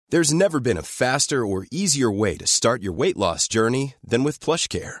There's never been a faster or easier way to start your weight loss journey than with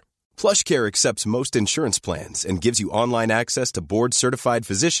PlushCare. PlushCare accepts most insurance plans and gives you online access to board-certified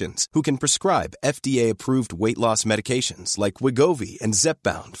physicians who can prescribe FDA-approved weight loss medications like Wegovy and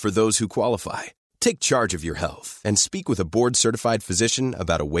Zepbound for those who qualify. Take charge of your health and speak with a board-certified physician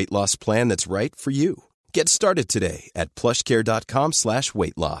about a weight loss plan that's right for you. Get started today at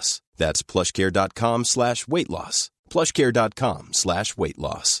plushcare.com/weight loss. That's plushcare.com/weight loss. plushcare.com/weight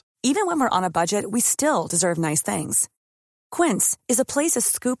loss. Even when we're on a budget, we still deserve nice things. Quince is a place to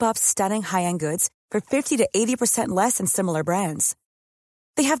scoop up stunning high-end goods for 50 to 80% less than similar brands.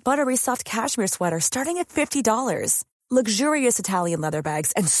 They have buttery soft cashmere sweaters starting at $50, luxurious Italian leather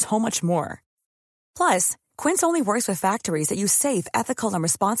bags, and so much more. Plus, Quince only works with factories that use safe, ethical, and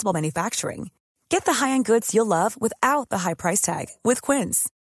responsible manufacturing. Get the high-end goods you'll love without the high price tag with Quince.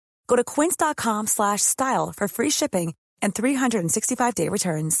 Go to quince.com/style for free shipping and 365-day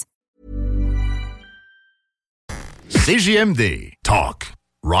returns. CJMD. Talk.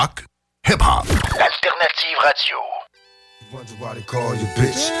 Rock. Hip-hop. Alternative Radio. You wonder why they call you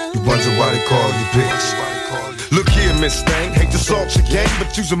bitch. You wonder why they call you bitch. Look here, Miss Thing. Hate to salt your game,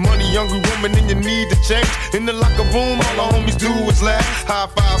 but you's a money-hungry woman and you need to change. In the locker room, all the homies do is laugh. High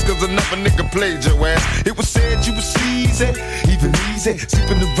fives, cause another nigga played your ass. It was said you was easy, even easy.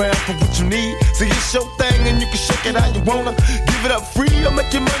 Sleeping around for what you need. See, it's your thing and you can shake it how you wanna. Give it up free or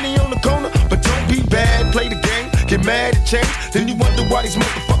make your money on the corner. But don't be bad, play the game. Get mad at change. Then you wonder why these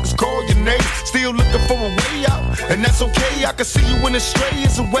motherfuckers call your name. Still looking for a way out, and that's okay. I can see you when it's stray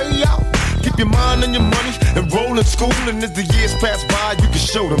is a way out. Keep your mind on your money and roll in school. And as the years pass by, you can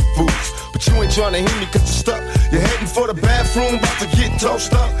show them fools. But you ain't trying to hear me cause you're stuck. You're heading for the bathroom, about to get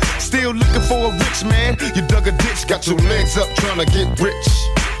tossed up. Still looking for a rich man. You dug a ditch, got your legs up trying to get rich.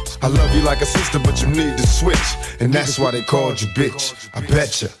 I love you like a sister, but you need to switch. And that's why they called you bitch. I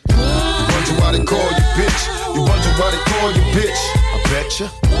betcha. You wonder why they call you bitch. You wonder why they call you bitch. I betcha.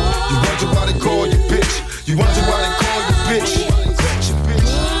 You wonder why they call you bitch. You wonder why they call you bitch. Betcha,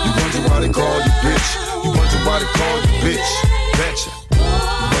 bitch. You wonder why they call you bitch. You wonder why they call you bitch. Betcha. You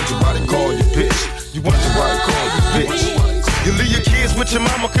wonder why they call you bitch. You wonder why they call you bitch. You leave your kids with your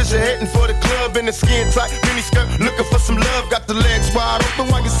mama cause you're heading for the club in a skin tight mini skirt, looking for some love, got the legs wide open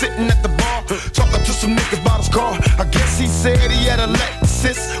while you're sitting at the bar, talking to some niggas about his car. I guess he said he had a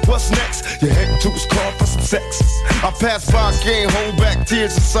Lexus. What's next? You're heading to his car for some sex. I passed by, can't hold back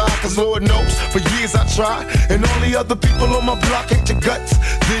tears inside, cause Lord knows, for years I tried, and all the other people on my block hate your guts.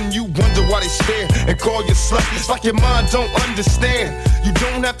 Then you wonder why they stare and call you slut. It's like your mind don't understand. You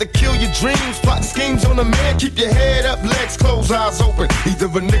don't have to kill your dreams, plot schemes on a man. Keep your head up, legs closed, eyes open. Either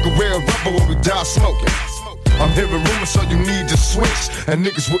a nigga wear a rubber or we die smoking. I'm hearing rumors, so you need to switch. And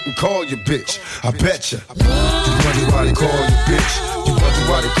niggas wouldn't call you bitch. I betcha. You wonder why they call you bitch. You wonder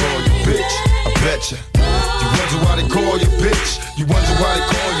why they call you bitch. I betcha. You wonder why they call you bitch. You wonder why they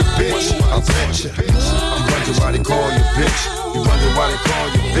call you bitch. I betcha. You wonder why they call you bitch. You wonder why they call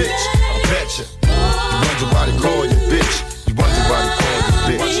you bitch. I betcha. You wonder why they call you bitch. You wonder why they call you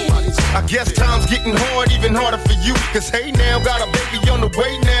bitch. I guess time's getting hard, even harder for you. Cause hey now, got a baby on the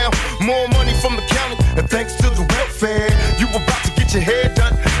way now. More money from the county, and thanks to the welfare, you about to get your hair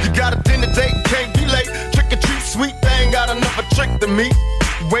done. You got a dinner date, can't be late. Trick or treat, sweet thing, got another trick to me.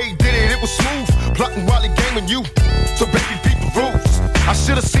 Way did it, it was smooth. Plotting while he gaming you. So baby, beat the rules. I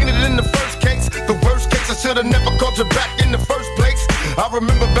should've seen it in the first case. The worst case, I should've never called you back in the first place. I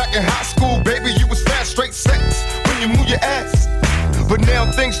remember back in high school, baby, you was fast, straight sex when you move your ass. But now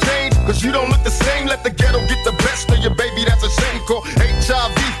things change, cause you don't look the same. Let the ghetto get the best of your baby, that's a shame. Called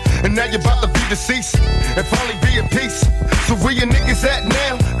HIV, and now you're about to be deceased and finally be at peace. So where your niggas at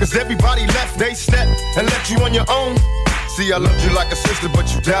now? Cause everybody left, they stepped and left you on your own. See, I loved you like a sister, but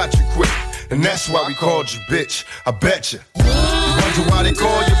you died too quick. And that's why we called you bitch, I betcha. You wonder why they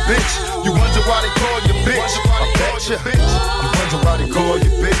call you bitch. You wonder why they call you bitch, I betcha. You wonder why they call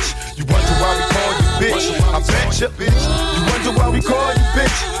you bitch. You wonder why we call you bitch, I betcha. You wonder why we call you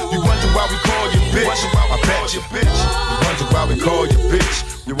bitch. You wonder why we call you bitch, I betcha. You wonder why we call you bitch.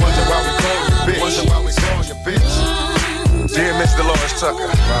 You wonder why we call you bitch. Wonder why we call you bitch. Dear Miss Dolores Tucker,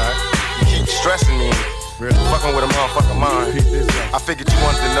 right? You keep stressing me. Really fucking with a motherfucking mind. I figured you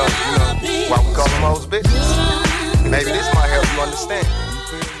wanted to know, why we call them hoes bitches. Maybe this might help you understand.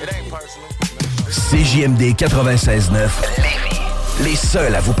 It ain't personal. CJMD 96.9 Lévis. Les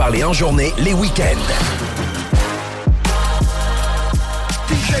seuls à vous parler en journée, les week-ends.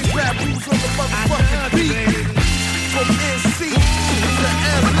 DJ Rap Roots on the motherfucking beat. From NC to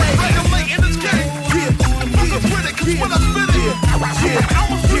LA. Right away in this game. Yeah, what I spit it.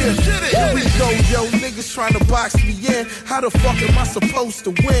 I'm a Here we go, yo, niggas trying to box me in. How the fuck am I supposed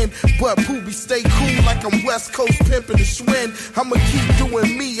to win? But Poobie stay cool like I'm West Coast pimping the Schwinn. I'ma keep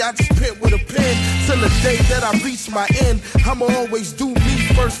doing me, I just pimp with a pen. Till the day that I reach my end. I'ma always do me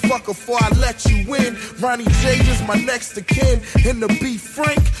first, fucker, before I let you in. Ronnie J is my next of kin. And to be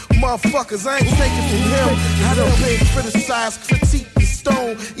frank, motherfuckers, I ain't taking from him. I done been criticized, critiqued and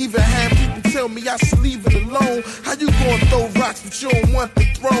stone. Even had people tell me I should leave it alone. How you gonna throw rocks but you don't want the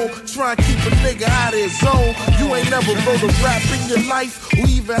throne? Try and keep a nigga out of his zone. You ain't never wrote a rap in your life, or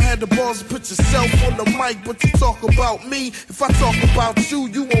even had the balls to put yourself on the mic. But you talk about me. If I talk about you,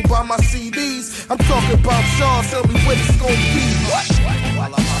 you won't buy my CDs. I'm talking about y'all, tell me what it's gonna be. What?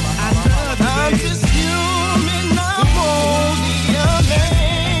 I'm just human, I'm only a man.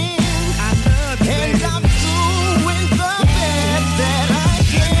 And I'm doing the best that I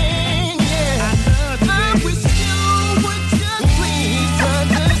can, yeah. I wish you would just please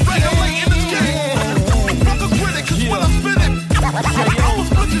understand. Fuck a critic, cause when I spit it, I was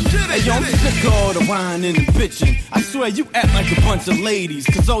putting shit in. Hey, yo, I'm sick of all the whining and bitching. I swear you act like a bunch of ladies,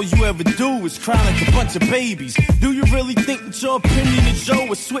 cause all you ever do is cry like a bunch of babies. Do you really think that your opinion is Joe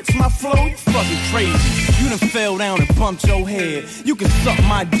would switch my flow? You fucking crazy. You done fell down and bumped your head. You can suck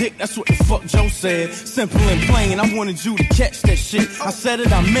my dick, that's what the fuck Joe said. Simple and plain, I wanted you to catch that shit. I said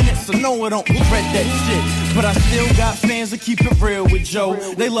it, I meant it, so no, I don't regret that shit. But I still got fans that keep it real with Joe.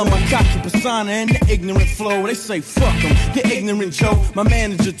 They love my cocky persona and the ignorant flow. They say fuck them, the ignorant Joe. My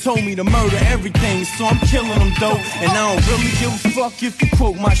manager told me to murder everything, so I'm killing them though. And I don't really give a fuck if you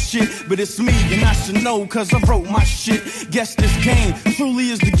quote my shit, but it's me and I should know cause I wrote my shit. Guess this game truly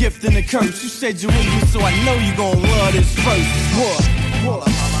is the gift and the curse. You said you're with me, so I know you gon' love this verse. What?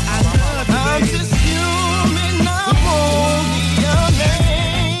 I'm just human, I'm only a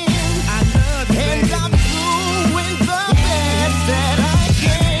man. And I'm doing the best that I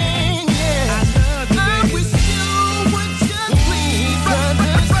can, yeah. I wish you would just please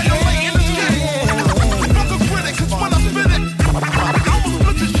understand. Fuck a critic, cause when I spit it, I was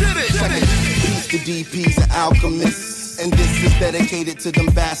putting shit in. Peace to DPs and alchemists. And this is dedicated to them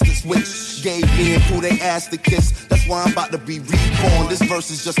bastards which gave me and who they asked to kiss. That's why I'm about to be reborn. This verse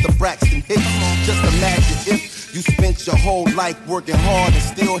is just a Braxton hit. Just imagine if you spent your whole life working hard and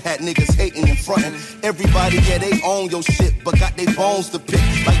still had niggas hating and fronting. Everybody, yeah, they own your shit, but got their bones to pick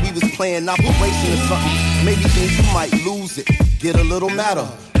like we was playing Operation or something. Maybe then you might lose it, get a little madder.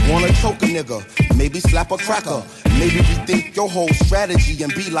 Wanna choke a nigga, maybe slap a cracker. Maybe rethink your whole strategy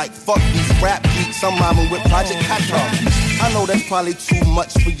and be like, fuck these rap beats, I'm rhyming with Project Catra. I know that's probably too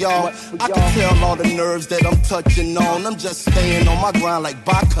much for y'all. I can tell all the nerves that I'm touching on. I'm just staying on my grind like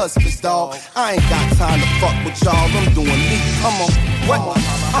bicuspids, dog. I ain't got time to fuck with y'all, I'm doing me. Come on, what?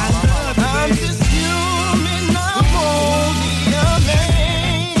 I'm just human, I'm only a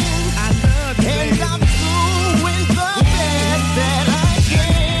man. And I'm doing the best that I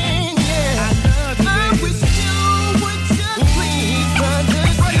can, yeah. I wish you would just please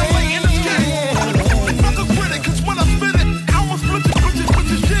understand. Fuck a critic, cause when I spit it, I was putting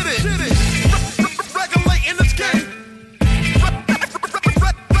shit in. Regulating this game.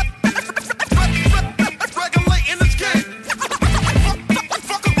 Regulating this game. Fuck a critic,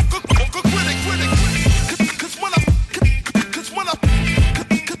 cause when I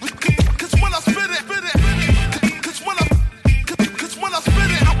spit it, cause when I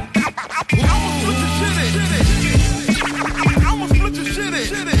spit it, I was putting shit in. I was putting shit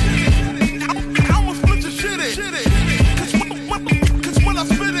in. I was putting shit in. Cause when I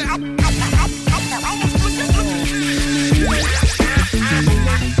spit it, I was putting shit in.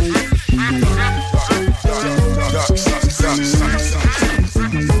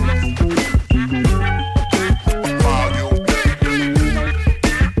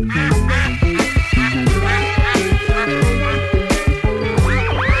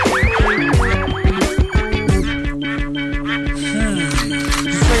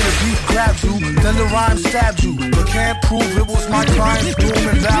 Then the rhyme stabbed you, but can't prove it was my crimes. Doom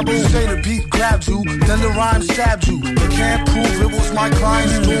and babble. Say the beat grabbed you, then the rhyme stabbed you, but can't prove it was my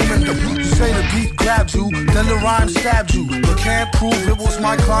crimes. Doom and the say the beat grabbed you, then the rhyme stabbed you, but can't prove it was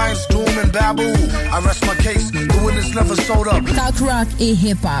my crimes. Doom and babble. I rest my case, the witness never showed up. Talk rock et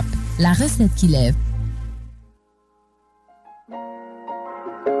hip-hop, la recette qui lève.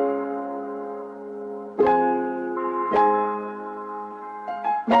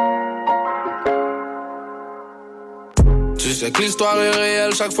 Tu sais que que l'histoire est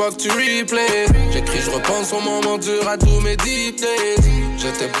réelle chaque fois que tu replays. J'écris, je repense au moment dur à tous mes deep days.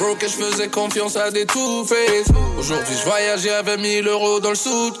 J'étais broke et je faisais confiance à des two-face. Aujourd'hui je voyage, j'avais 1000 € dans le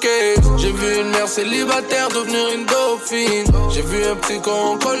suitcase. J'ai vu une mère célibataire devenir une dauphine. J'ai vu un petit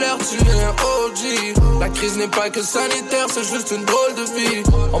con en colère tuer un OG. La crise n'est pas que sanitaire, c'est juste une drôle de vie.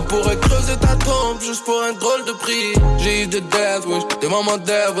 On pourrait creuser ta tombe juste pour un drôle de prix. J'ai eu des death wish, des moments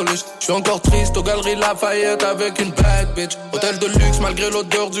devilish. J'suis encore triste aux galeries Lafayette avec une bad bitch. Hôtel de luxe malgré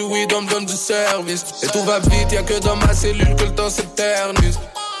l'odeur du weed, on me donne du service. Et tout va vite, y'a que dans ma cellule que le temps s'éternise.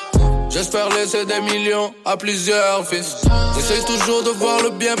 J'espère laisser des millions à plusieurs fils. J'essaye toujours de voir le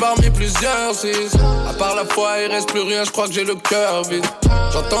bien parmi plusieurs cis. À part la foi, il reste plus rien, je crois que j'ai le cœur vide.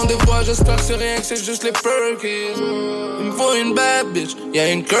 J'entends des voix, j'espère que c'est rien, que c'est juste les perkies. Il me faut une bad bitch, y'a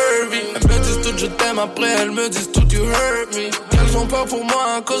une curvy. Elles me disent tout je t'aime, après elles me disent tout you hurt me. Elles ont peur pour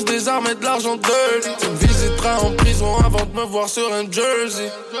moi à cause des armes et de l'argent dirty. Tu me visiteras en prison avant de me voir sur un jersey.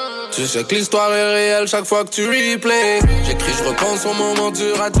 Tu sais que l'histoire est réelle chaque fois que tu replays. J'écris, je repense au moment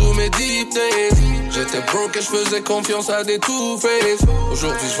dur à tous mes deep days. J'étais broke et je faisais confiance à des two-face.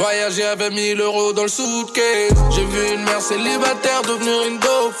 Aujourd'hui je voyage, j'avais 1000 € dans le suitcase. J'ai vu une mère célibataire devenir une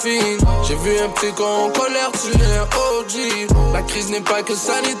dauphine. J'ai vu un petit con en colère tuer un OG. La crise n'est pas que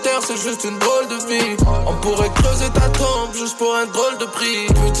sanitaire, c'est juste une drôle de vie. On pourrait creuser ta tombe juste pour un drôle de prix.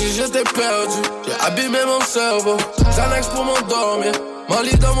 Petit j'étais perdu, j'ai abîmé mon cerveau. Xanax pour m'endormir,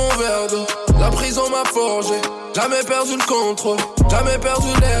 Mali dans mon verre d'eau. La prison m'a forgé, jamais perdu le contrôle, jamais perdu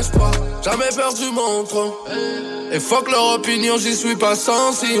l'espoir, jamais perdu mon trône. Et fuck leur opinion, j'y suis pas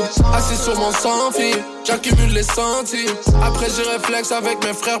sensible. Assis sur mon sans-fil, j'accumule les centimes. Après j'y réflexe avec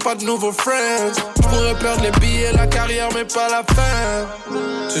mes frères, pas de nouveaux friends. J'pourrais perdre les billets, la carrière mais pas la fin.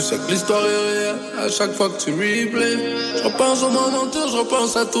 Tu sais que l'histoire est réelle à chaque fois que tu replays. J'repense au moment dur,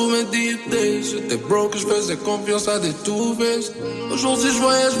 j'repense à tous mes deep days. J'étais broke, j'faisais confiance à des two-face. Aujourd'hui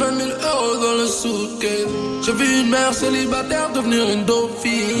j'voyage 20 000 € dans le suitcase. J'ai vu une mère célibataire devenir une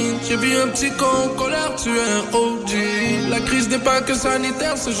dauphine. J'ai vu un petit con en colère tuer un OG. La crise n'est pas que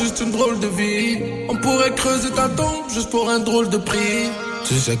sanitaire, c'est juste une drôle de vie. On pourrait creuser ta tombe juste pour un drôle de prix.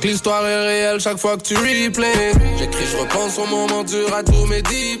 Tu sais que l'histoire est réelle chaque fois que tu replays. J'écris, je repense au moment dur à tous mes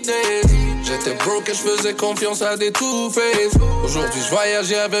deep days. J'étais broke et je faisais confiance à des two-face. Aujourd'hui je voyage,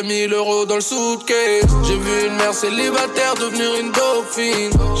 j'avais 1000 € dans le suitcase. J'ai vu une mère célibataire devenir une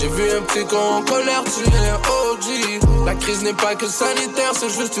dauphine. J'ai vu un petit con en colère tuer un OG. La crise n'est pas que sanitaire, c'est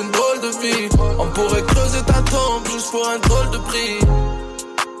juste une drôle de vie. On pourrait creuser ta tombe juste pour un drôle de prix.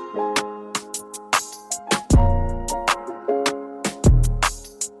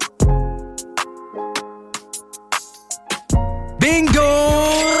 Bingo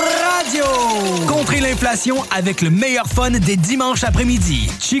Radio! Contrez l'inflation avec le meilleur fun des dimanches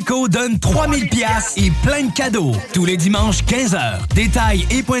après-midi. Chico donne 3000 $ et plein de cadeaux. Tous les dimanches, 15h. Détails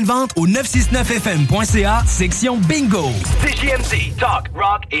et points de vente au 969fm.ca, section Bingo. CJMD, talk,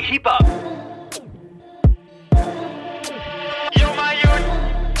 rock et hip-hop. Yo, my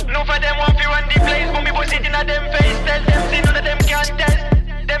youth. No for them want to run the place. When we both sit in a them face. Tell them, see, none of them can test.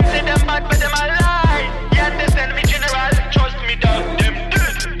 Them say them bad, but them a lie. You understand me, general? Trust me, dog, them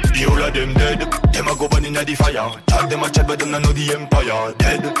dead. The whole of them dead. Them a go burn inna the fire. Talk them a chat, but them not know the empire.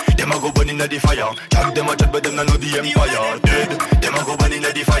 Dead. Them a go burn inna the fire. Talk them a chat, but them not know the empire. Dead. Them a go burn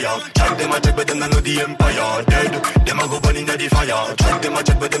inna the fire. Talk them a chat, but them not know the empire. Dead. Them a go burn inna the fire. Talk them a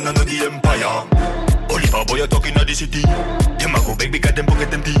chat, but them not know the empire. Oliver boy a talk inna the city. Them a go beg because them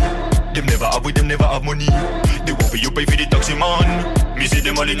pocket empty. Them never have with them never have money. They want for you pay for the taxi man. Me see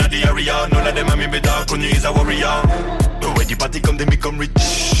them all inna the area. None of them a me better. Kanye is a warrior. But when the party come, them become rich.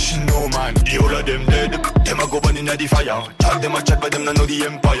 No man, the whole of them dead. Them a go burn inna the fire. Talk them a chat, but them not know the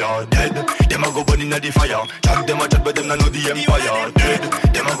empire. Dead. Them a go burn inna the fire. Talk them a chat, but them not know the empire. Dead.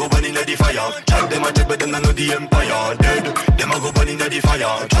 Them a go burn inna the fire. Talk them a chat, but them not know the empire. Dead. Them a go burn inna the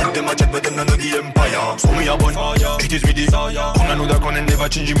fire. Talk them a chat, but them not know the empire. So me a burn. It is me the I know that can never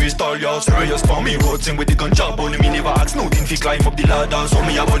change me style. Yeah, serious for me. Road sing with the gunshot. But me never ask nothing fi climb up the ladder. So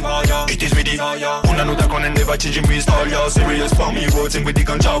me a burn. It is me the I know that can never change me style. Yeah, serious for me. Road sing with the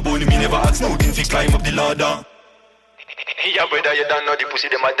gunshot. But me never ask nothing fi climb up the ladder. Yeah, brother, you don't know the pussy,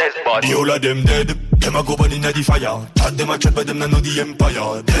 them a dead body. The whole of them dead. Them a go burn inna the fire. Chat them a chat, but them not know the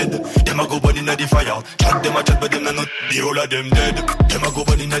empire. Dead. Them a go burn inna the fire. Chat them a chat, but them not know. The whole of them dead. Them a go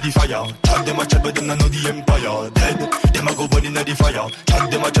burn inna the fire. Chat them a chat, but them not know the empire. Dead. Them a go burn inna the fire.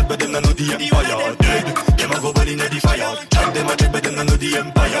 Chat them a chat, but them not know the empire. Dead. Them a go burn inna the fire. Chat them a chat, but them not know the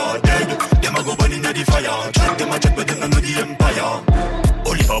empire. Dead. Them a go burn inna the fire. Chat them a chat, but them not know the empire.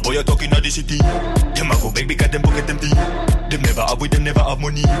 Oliver bad boy, you talking at the city. Them a go big because them pocket empty. Them never have with them, never have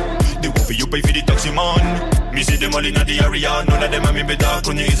money. They won't for you pay for the taxi man. Me see them all in the area. None of them a me better,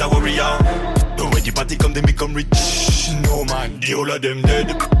 Kanye is a warrior. But when the party come, they become rich. No man, the whole of them dead.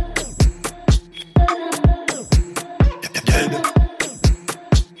 Dead.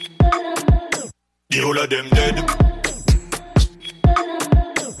 The whole of them dead.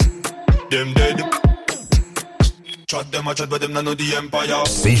 Them dead. Chat them a chat, but them not know the empire.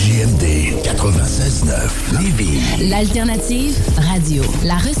 CJMD 96.9 Lévis. L'alternative radio.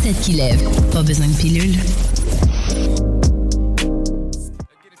 La recette qui lève. Pas besoin de pilule.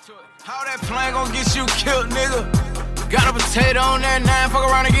 How that plan gon' get you killed, nigga? Got a potato on that 9, fuck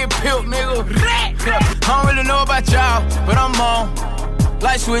around and get peeled, nigga. I don't really know about y'all, but I'm on.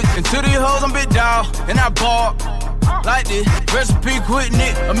 Light switch, and to these hoes I'm big dog, and I ball. Like this, recipe quit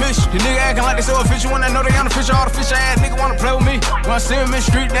Nick, a mission. The nigga acting like they so official when I know they unofficial. All the fish ass nigga wanna play with me. When I see him in the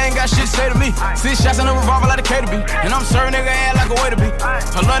street, they ain't got shit to say to me. 6 shots in a revolver like a K to be. And I'm serving nigga ass like a way to be.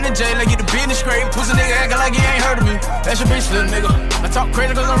 I London J, like get the business straight. Pussy nigga acting like he ain't heard of me. That's your bitch, little nigga. I talk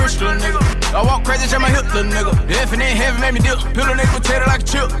crazy cause I'm rich, little nigga. I walk crazy, check my hip, little nigga. The F and N heavy made me dip. Peel a nigga potato like a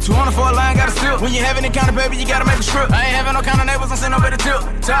chip. 200 for a line, gotta steal. When you have any kind of baby, you gotta make a strip. I ain't having no kind of neighbors, I'm sending no better tip.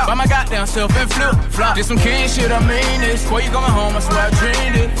 Top by my goddamn self and flip. Flop. Did some king shit, I mean this. Where you going home, I swear I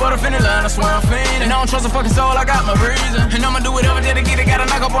dreamed it. For the finish line, I swear I'm fiending. And I don't trust a fucking soul, I got my reason. And I'ma do whatever just to get it. Gotta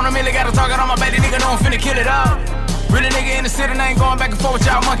knock up on a million, gotta talk it on my baby nigga, know I'm finna kill it all. Really nigga in the city, and I ain't going back and forth with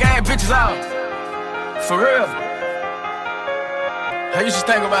y'all monkey ass bitches out. For real. I used to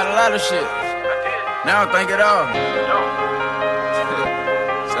think about a lot of shit. Now I think it all.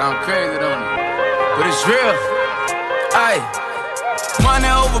 Sound crazy, don't it? But it's real. Aye.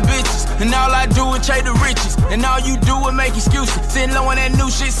 Money over bitches, and all I do is trade the riches. And all you do is make excuses. Sitting low on that new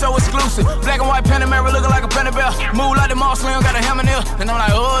shit so exclusive. Black and white Panamera looking like a penny bell. Move like the Moss Slim, got a hammer nail. And I'm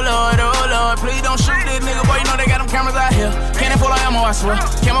like, oh Lord, please don't shoot this nigga. Boy, you know they got them cameras out here. Cannon full of ammo, I swear.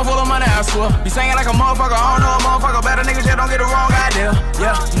 Camera full of money, I swear. Be singing like a motherfucker, I don't know a motherfucker. Better niggas just don't get the wrong idea.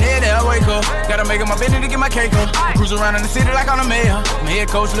 Yeah, near there, I wake up. Gotta make it my business to get my cake up. Cruise around in the city like I'm the mayor. My head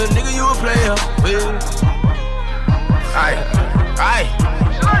coach, little nigga, you a player. Aye.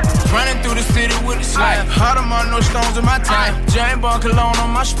 Running through the city with a slide. Hot on my no stones in my time. Jane Bond cologne on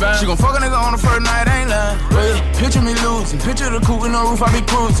my spine. She gon' fuck a nigga on the first night, ain't lying. Wait, picture me losing. Picture the coupe with no roof, I be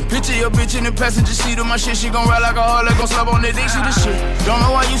cruising. Picture your bitch in the passenger seat of my shit. She gon' ride like a harlot, gon' slap on the dick, she the shit. Don't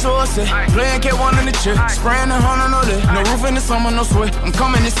know why you so upset. Playing K1 in the chick. Spraying the hunter, no lit. No roof in the summer, no sweat. I'm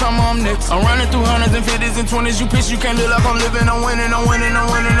coming this summer, I'm next. I'm running through hundreds and 50s and 20s. You bitch, you can't live like I'm living. I'm winning, I'm winning,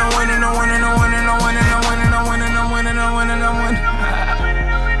 I'm winning, I'm winning, I'm winning, I'm winning, I'm winning, I'm winning, I'm winning, I'm winning, I'm winning, I'm winning.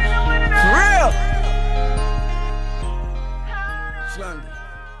 Real.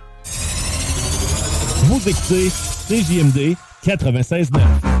 Vous écoutez CJMD 96.9.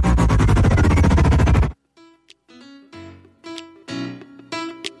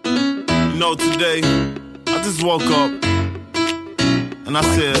 You know, today, I just woke up and I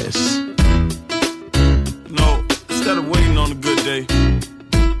said, you know, instead of waiting on a good day,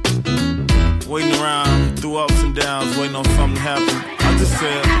 waiting around through ups and downs, waiting on something to happen, I just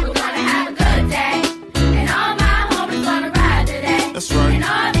said, we're gonna have a good day, and all my homies gonna ride today. That's right. And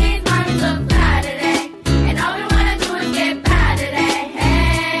all these mommies look fly today, and all we wanna do is get by today.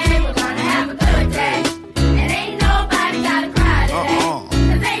 Hey, we're gonna have a good day, and ain't nobody gotta cry today,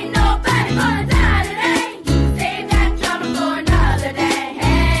 cause ain't nobody gonna die today. Save that trouble for another day.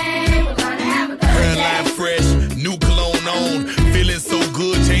 Hey, we're gonna have a good day. Hairline fresh, new cologne on, feeling so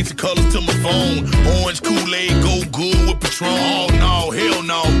good, change the colors to my phone. Orange Kool-Aid, go good with Patron. Oh no, hell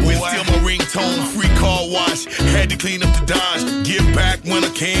no, boy. Still my ringtone, free car wash. Had to clean up the Dodge. Give back when I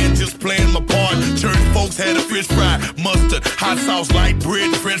can, just playing my part. Church folks had a fish fry, mustard, hot sauce, light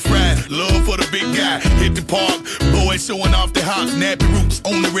bread, French fries. Love for the big guy, hit the park. Boys showing off the hot nappy roots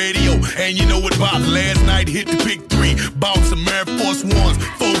on the radio. And you know what about last night, hit the pick 3. Bought some Air Force Ones,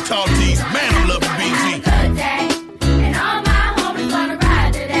 4 tall tees. Man, I'm loving BG. Good day, and all my homies gonna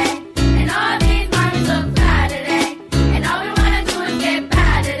ride today. And all these mommies look fly today. And all we wanna do is get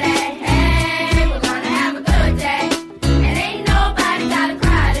by today. Hey, we're gonna have a good day. And ain't nobody gotta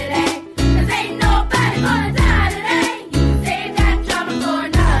cry today, cause ain't nobody gonna die today. You can save that trouble for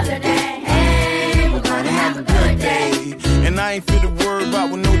another day. Hey, we're gonna have a good day. and I ain't fit to worry about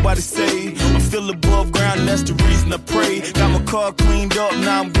what nobody say. I'm still above ground, and that's the reason I pray. Got my car cleaned up,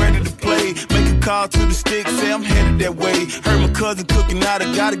 now I'm ready to play. Make a call to the stick, say I'm headed that way. Heard my cousin cooking out,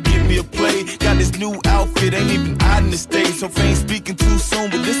 I gotta get me a plate. Got this new outfit, ain't even out in the States. So if I ain't speaking too soon,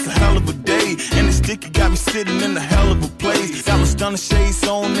 but this a hell of a day. And the sticky got me sitting in a hell of a place. Got my stunner shades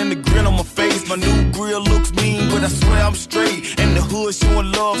on and the grin on my face. My new grill looks mean, but I swear I'm straight. And the hood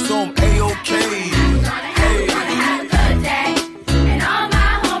showing love, so I'm A-OK. Hey.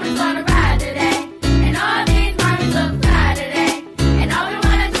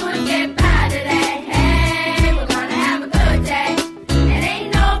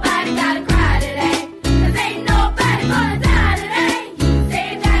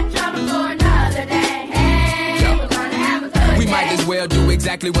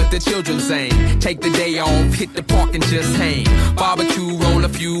 Exactly what the children saying. Take the day off, hit the park and just hang. Barbecue, roll a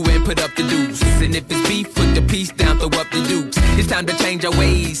few and put up the deuce. And if it's beef, put the piece down, throw up the dukes. It's time to change our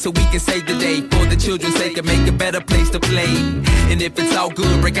ways so we can save the day. For the children's sake and make a better place to play. And if it's all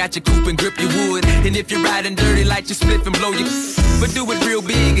good, break out your coupe and grip your wood. And if you're riding dirty, light your spliff and blow your... But do it real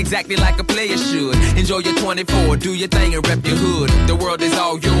big, exactly like a player should. Enjoy your 24, do your thing and rep your hood. The world is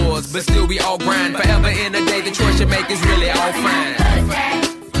all yours, but still we all grind. Forever in a day, the choice you make is really all fine.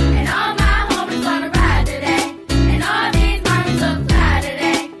 And all my homies wanna ride today. And all these mommies look fly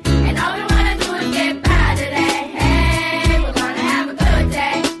today. And all we wanna do is get by today. Hey, we're gonna have a good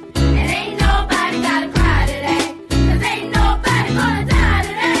day. And ain't nobody gotta cry today. Cause ain't nobody gonna die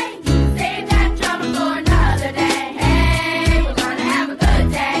today. You can save that trouble for another day. Hey, we're gonna have a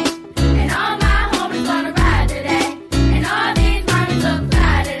good day. And all my homies wanna ride today. And all these mommies look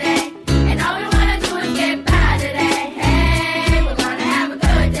fly today. And all we wanna do is get by today. Hey, we're gonna have a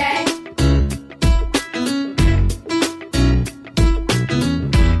good day.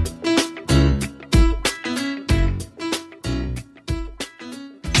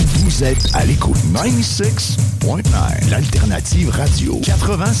 Vous êtes à l'écoute 96.9, l'alternative radio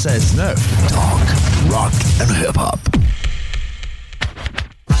 96.9, talk, rock and hip-hop.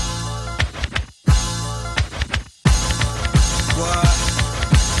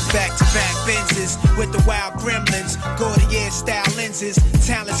 Back-to-back Benzes with the wild gremlins, Gordier style lenses,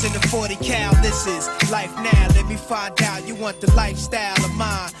 talents in the 40 cal. This is life now. Let me find out you want the lifestyle of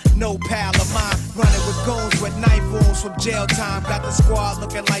mine. No pal of mine, running with goons with knife wounds from jail time. Got the squad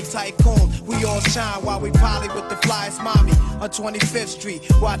looking like tycoon. We all shine while we poly with the flyest mommy on 25th Street.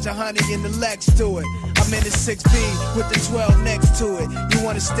 Watch a honey in the Lex do it. I'm in the 6B with the 12 next to it. You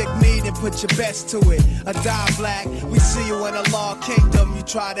wanna stick me, then put your best to it. A die black, we see you in a law kingdom. You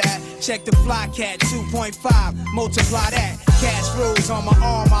try that, check the fly cat 2.5, multiply that. Cash rules on my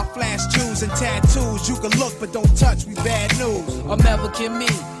arm, I flash jewels and tattoos. You can look, but don't touch, we bad news. American me,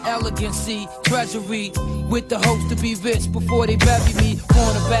 elegancy, treasury, with the hopes to be rich before they bury me.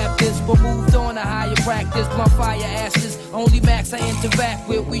 Born a Baptist, but moved on to higher practice. Blunt fire ashes, only max I interact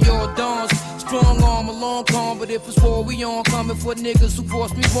with. We all dawns, strong arm, a long con, but if it's war, we on. Coming for niggas who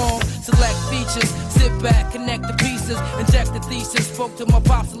forced me wrong. Select features, sit back, connect the pieces, inject the thesis. Spoke to my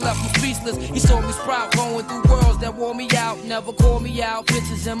pops and left him speechless. He saw me sprout, going through worlds that wore me out. Never call me out,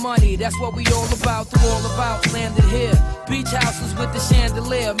 bitches and money, that's what we all about. Through all about, landed here. Beach houses with the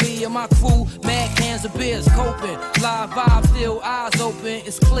chandelier. Me and my crew, mad cans of beers, coping. Live vibe, still eyes open,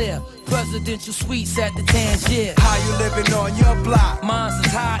 it's clear. Presidential suites at the Tangier. How you living on your block? Mine's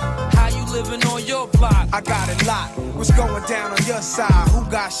is hot. How you living on your block? I got it locked. What's going down on your side? Who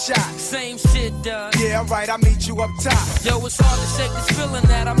got shot? Same shit done. Yeah, alright, I'll meet you up top. Yo, it's hard to shake this feeling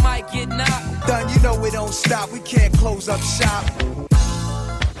that I might get knocked. Done, you know we don't stop. We can't close up shop.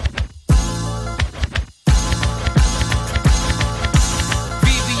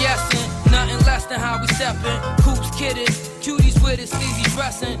 BBSing, nothing less than how we steppin'. Coops kidded, cuties with it, sleazy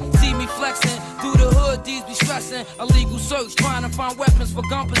dressing. See me flexing, through the hood, these be stressing. Illegal search, trying to find weapons for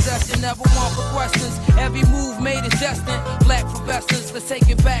gun possession. Never want for questions, every move made is destined. Black professors, let's take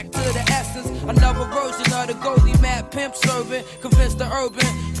it back to the essence. Another version of the Goldie Mad Pimp servant. Convinced the urban,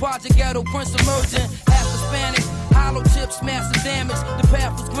 Project Ghetto Prince emerging. Half Hispanic, hollow tips, massive damage. The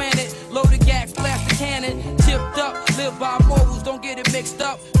path was granted, loaded gags, blast the cannon. Tipped up, live by morals, don't get it mixed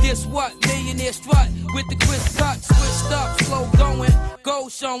up. This what? Millionaire strut with the crisp cut, switched up, slow going,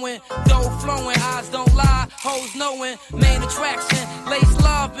 gold showing, dough flowing, eyes don't lie, hoes knowing, main attraction, lace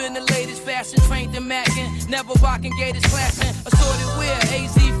love in the latest fashion, trained in macking, never rocking gators clashing, assorted wear,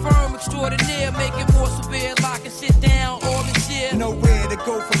 AZ firm extraordinaire, make it more severe, locking shit down, all this shit. Nowhere to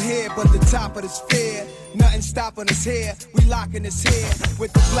go from here but the top of the sphere. Nothing stopping us here. We locking us here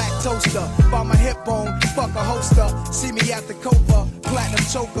with the black toaster. By my hip bone, fuck a holster. See me at the Copa, platinum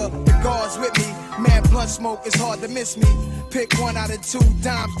choker. The guards with me. Man, blunt smoke, it's hard to miss me. Pick 1 out of 2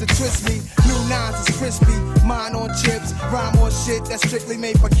 dimes to twist me. New 9s is crispy. Mine on chips, rhyme on shit that's strictly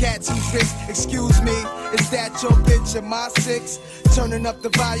made for cats who's rich. Excuse me, is that your bitch or my 6? Turning up the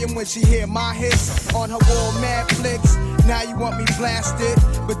volume when she hear my hits. On her wall, mad flicks. Now you want me blasted,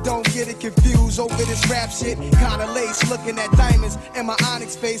 but don't get it confused over this rap shit. Kinda lace, looking at diamonds in my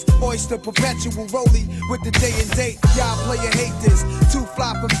onyx face. Oyster perpetual rollie with the day and date. Y'all player hate this. Too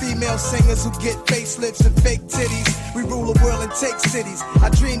fly for female singers who get facelifts and fake titties. We rule the world and take cities. I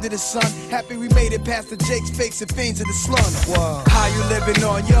dreamed of the sun, happy we made it past the Jakes, fakes, and fiends of the slum. Whoa. How you living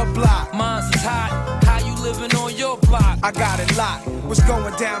on your block? Mine's is hot. How you living on your block? I got it locked. What's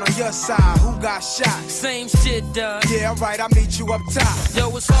going down on your side? Who got shot? Same shit, done. Yeah, alright, I'll meet you up top. Yo,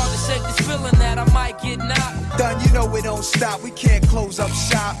 it's hard to shake this feeling that I might get knocked. Done, you know we don't stop. We can't close up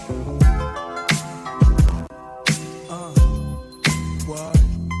shop. What?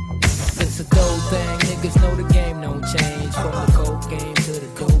 It's a dope thing. Niggas know the game don't change. From the cocaine to the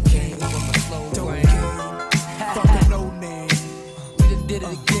cocaine. From the slow brain. Fucking no name. We done did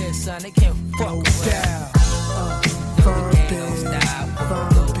it again, son. They can't fuck with down. Firm don't stop. From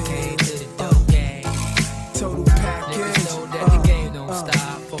the cocaine to the dope game. Total package. Niggas know that the game don't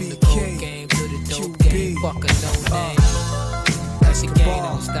stop. From the cocaine to the dope game. Fucking no name. That the game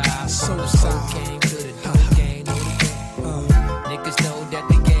don't stop. From the cocaine to the dope game. Niggas know that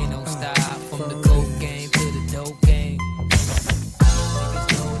the game don't stop. From the cocaine to the dope game. Niggas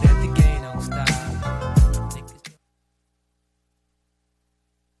know that the game don't stop.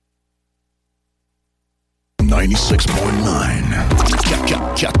 96.9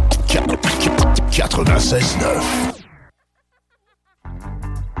 96.9.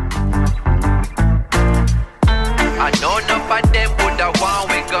 I know enough of them woulda want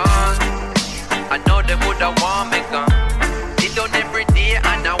we gone. I know them woulda want me gone. Sit down every day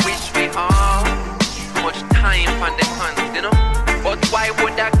and I wish we all much time on the hands, you know. But why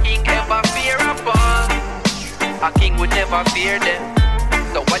would a king ever fear a fall? A king would never fear them.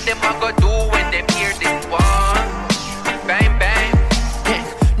 So what them a go do when them hear this war? Bang bang.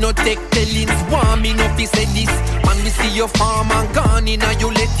 No take tellings, want me no fi say this. Man, we see your farm and gone in and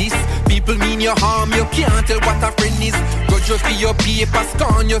you lettuce. People mean your harm, you can't tell what a friend is. Grudge you for your paper,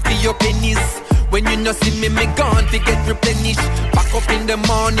 scorn you for your pennies. When you no see me gone, forget replenished. Back up in the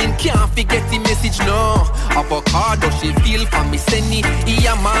morning, can't forget the message, no. Avocado, she feel for me, senny.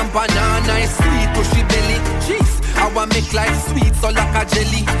 Yeah, man, banana is sweet, pushy belly. Jeez, I want make life sweet, so like a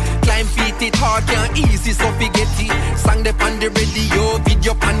jelly. Climb feet, it hard, can't easy, so forget it. Sang the pan the radio,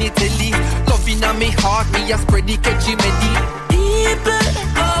 video pan the telly. Love in me heart, me a spread the catchy medi. People,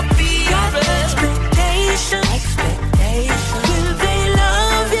 oh people, expectation. Will they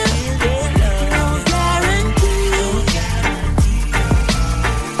love you? No guarantee.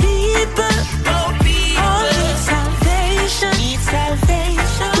 People, oh people, all need salvation.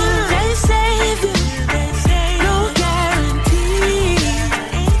 Will they save you? No guarantee.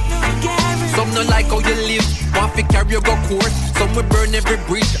 Some no like how you live, want to carry your go court. Some will burn every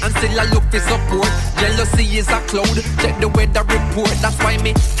bridge and still I look for support. Jealousy is a cloud, check the weather report. That's why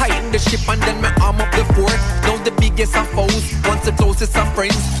me tighten the ship and then me arm up the fort. Now the biggest of foes, once the closest of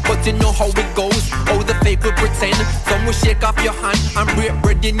friends. But you know how it goes, how the fake will pretend. Some will shake off your hand and break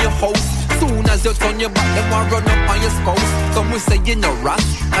bread in your house. Soon as you turn your back, them will run up on your spouse. Some will say you no rat,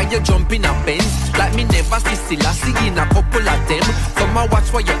 and you jump in a Benz. Like me never see still I see in a couple of them. Some will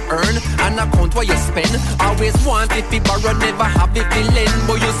watch what you earn and account what you spend. Always want if you borrow, never have if you lend.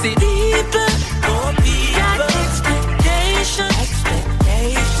 But you see people, oh people, got expectations.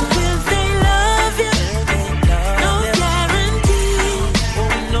 Will they love you? No guarantee.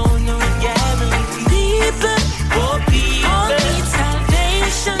 Oh no guarantee. People, oh people, all need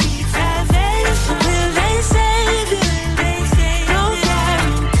salvation. Will they save you? No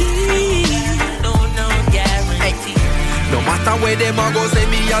guarantee. No guarantee. no matter where them a go, say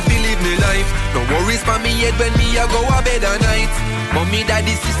me have to live me life. No worries for me head when me a go a bed at night. Mommy,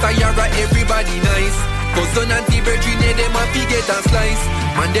 daddy, sister, yara, everybody nice. Cousin, auntie, virgin, them a fi get a slice.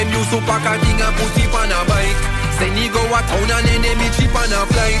 Man, them use to pack a thing and put it on a bike. Send you go a town and then them eat cheap on a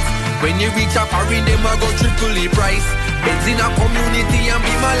flight. When you reach a foreign, them a go triple the price. Beds in a community and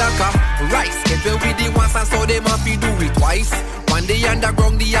be malaka. Rice, get well with the ones and so them a fi do it twice. One day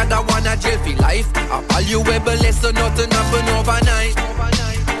underground, the other one a jail for life. A valuable lesson, nothing happen overnight.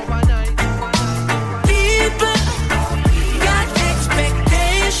 People got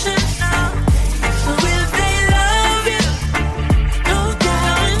expectations. Will they love you? No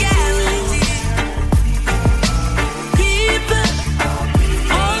guarantee.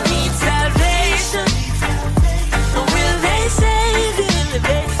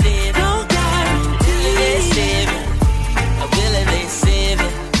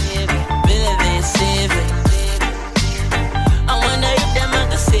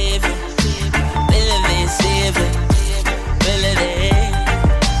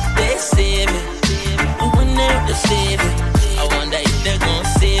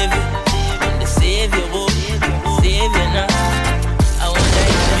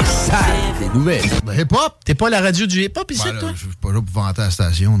 nouvelles. Ben, hip-hop? T'es pas la radio du hip-hop ici, toi? Je suis pas là pour vanter la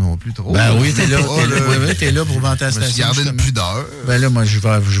station non plus trop. Ben oui, t'es là pour vanter la station. Garder une pudeur. Ben là, moi, je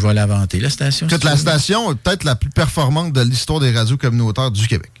vais la vanter, la station. Écoute, la station est peut-être la plus performante de l'histoire des radios communautaires du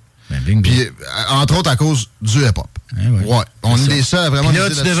Québec. Ben, puis, entre autres, à cause du hip-hop. Ouais. On est les seuls à vraiment... Puis là,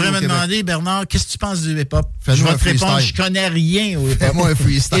 tu devrais me demander, Bernard, qu'est-ce que tu penses du hip-hop? Je vais te répondre, je connais rien au hip-hop. Fais-moi un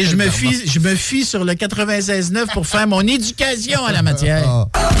freestyle. Et je me fie sur le 96.9 pour faire mon éducation à la matière.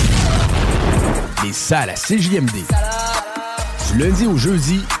 Les salles à CJMD. Du lundi au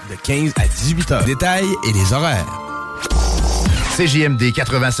jeudi, de 15 à 18 heures. Détails et les horaires. CJMD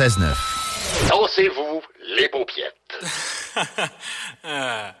 96.9. Dansez-vous les paupiettes.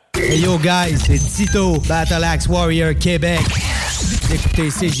 Hey yo guys, c'est Tito, Battle Axe Warrior Québec. Vous écoutez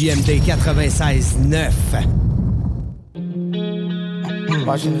CJMD 96.9.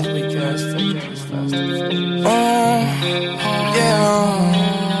 Watching this weak ass fake ass fast and yeah.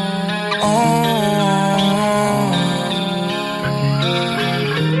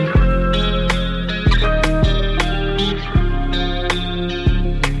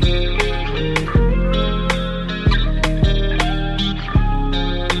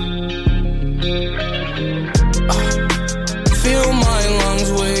 Fill my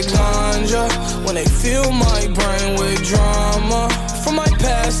lungs with ganja when they fill my brain with drama. From my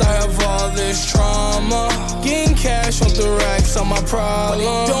past, I have all this trauma. Getting cash off the racks on my problems.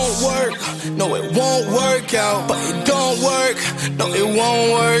 But it don't work, no, it won't work out. But it don't work, no, it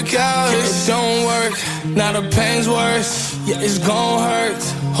won't work out. It don't work, now the pain's worse. Yeah, it's gon' hurt,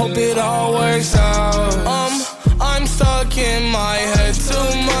 hope it all works out. I'm stuck in my head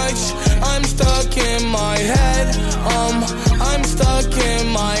too much. I'm stuck in my head. I'm stuck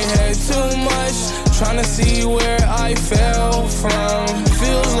in my head too much. Trying to see where I fell from.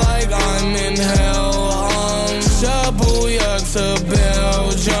 Feels like I'm in hell. Shabuya to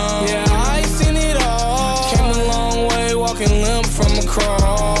Belgium. Yeah, I seen it all. Came a long way, walking limp from a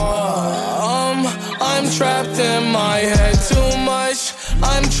crawl. I'm trapped in my head too much.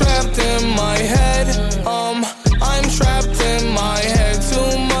 I'm trapped in my head. I'm trapped in my head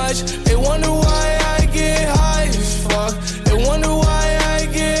too much. They wonder why I get high as fuck. They wonder why I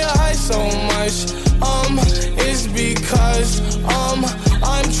get high so much. It's because I'm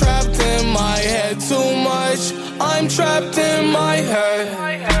trapped in my head too much. I'm trapped in my head.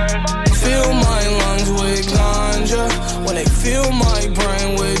 Fill my lungs with ganja when they fill my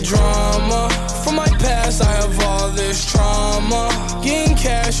brain with drama. From my past, I have all this trauma. Getting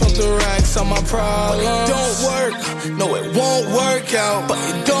cash off the racks on my problems. But it don't work, no, it won't work out. But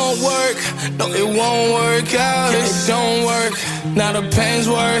it don't work, no, it won't work out. It don't work, now the pain's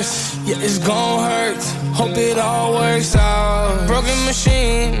worse. Yeah, it's gon' hurt, hope it all works out. Broken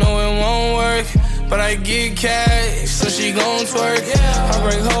machine, no, it won't work. But I get cash, so she gon' twerk.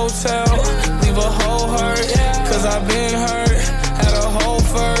 Heartbreak hotel, leave a hole hurt. Cause I been hurt, had a hole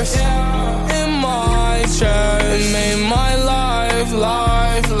first. In my chest, it made my life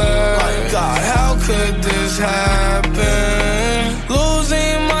lifeless. My God, how could this happen?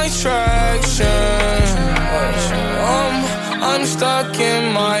 Losing my traction. I'm stuck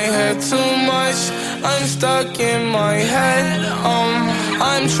in my head too much. I'm stuck in my head.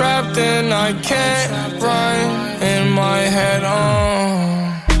 I'm trapped and I can't run in my head.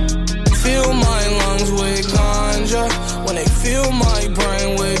 Fill my lungs with ganja when they fill my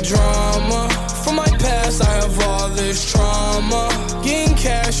brain with drama. From my past, I have all this trauma. Getting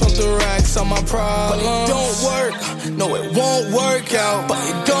cash off the racks on my problems. But it don't work, no, it won't work out. But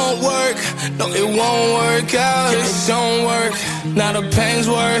it don't work, no, it won't work out. It don't work, now the pain's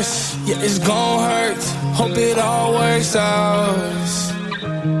worse. Yeah, it's gon' hurt, hope it all works out.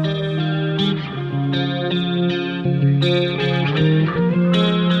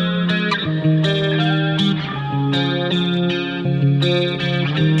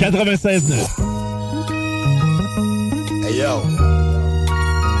 Hey yo.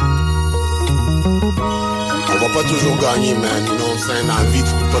 On va pas toujours gagner, man. You know what I'm saying? Dans la vie,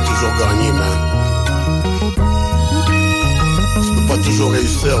 tu peux pas toujours gagner, man. Tu peux pas toujours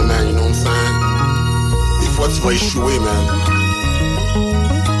réussir, man. You know what I'm saying? Des fois, tu vas échouer, man.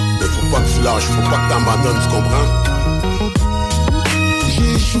 Mais faut pas que tu lâches, faut pas que t'abandonnes, tu comprends? J'ai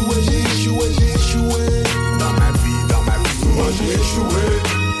échoué, j'ai échoué, j'ai échoué. Dans ma vie, souvent j'ai échoué.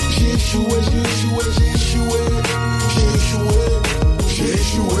 J'ai échoué, j'ai échoué, j'ai échoué. J'ai échoué, j'ai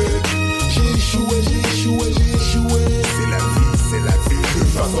échoué. J'ai échoué, j'ai échoué, j'ai échoué. C'est la vie, c'est la vie. Une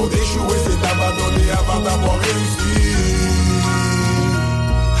façon d'échouer, c'est d'abandonner avant d'avoir réussi.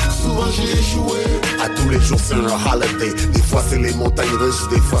 Souvent j'ai échoué. À tous les jours c'est un holiday. Des fois c'est les montagnes russes,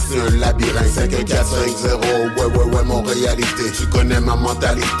 des fois c'est un labyrinthe. 51450, ouais, mon réalité. Tu connais ma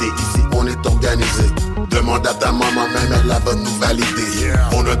mentalité, ici on est organisé. Demande à ta maman, même elle va nous valider.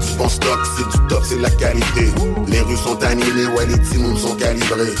 On a du bon stock, c'est du top, c'est la qualité. Les rues sont animées, ouais les timons sont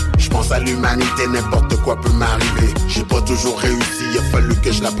calibrés. J'pense à l'humanité, n'importe quoi peut m'arriver. J'ai pas toujours réussi, il a fallu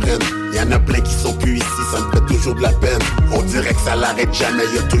que je la prenne. Y'en a plein qui sont plus ici, ça me fait toujours de la peine. On dirait que ça l'arrête jamais,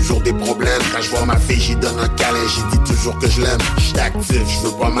 y a toujours des problèmes. Quand je vois ma fille, j'y donne un câlin, j'y dis toujours que je l'aime. J'suis actif,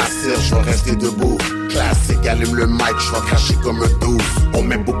 j'veux pas m'asseoir, j'vais rester debout. Classique, allume le mic, j'vais cracher comme un 12. On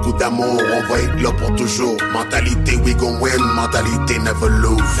met beaucoup d'amour, on va être là pour toujours. Mentalité, we gon' win, mentalité, never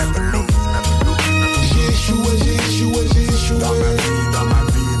lose. J'ai échoué. Dans ma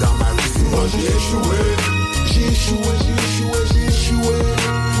vie, souvent j'ai échoué. J'ai échoué.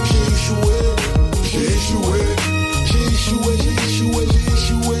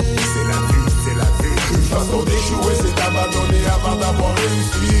 C'est la vie. Une façon d'échouer, c'est d'abandonner avant d'avoir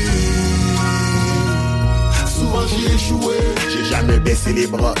réussi. Souvent j'ai échoué. J'ai jamais baissé les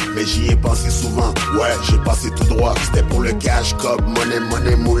bras, mais j'y ai pensé souvent. Ouais, j'ai passé tout droit. C'était pour le cash, cob, money,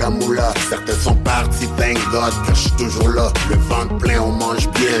 moula. Certains sont partis, thank God, car je suis toujours là. Le ventre plein, on mange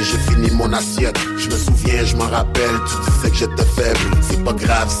bien, j'ai fini mon assiette. Je me souviens, je m'en rappelle, tu disais que j'étais faible. C'est pas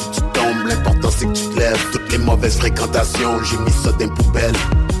grave si tu tombes, l'important c'est que tu te lèves. Toutes les mauvaises fréquentations, j'ai mis ça dans les poubelles.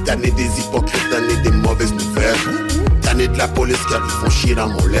 Tanné des hypocrites, tanné des mauvaises nouvelles. Tanné de la police car ils font chier dans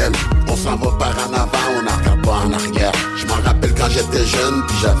mon laine. On s'en va par en avant, on n'en regarde pas en arrière. Je m'en rappelle quand j'étais jeune,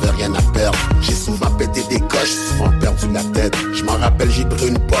 puis j'avais rien à perdre. J'ai souvent pété des coches, souvent perdu la tête. Je m'en rappelle, j'ai pris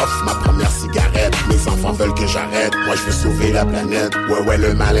une puff, ma première cigarette. Mes enfants veulent que j'arrête, moi je veux sauver la planète. Ouais,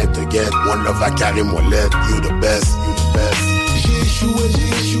 le malin te guette, one love à carré molette. You the best. J'ai échoué.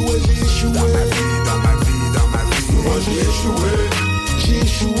 Dans ma vie, souvent j'ai échoué. J'ai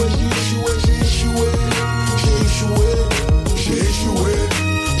échoué.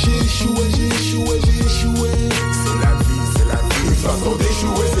 C'est la vie. Une façon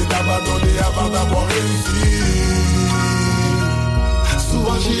d'échouer, c'est d'abandonner avant d'avoir réussi.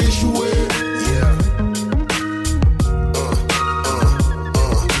 Souvent j'ai échoué.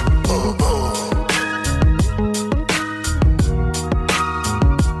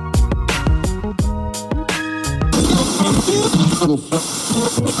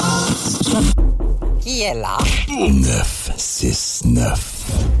 Qui est là? 969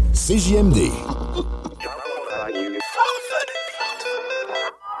 CJMD.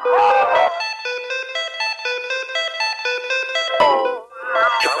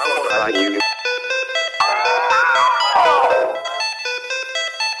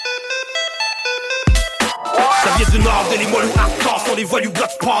 Ça vient du nord de les moelleux hardcore. Sont les voyous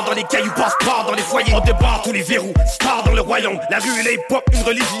bloodsport dans les cailloux passe-port. Dans les foyers, on débarre tous les verrous. Star dans le royaume, la rue et l'hip-hop, une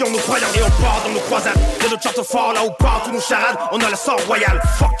religion, nos croyants. Et on part dans nos croisades, de notre château fort, là où part tous nos charades. On a le sang royal,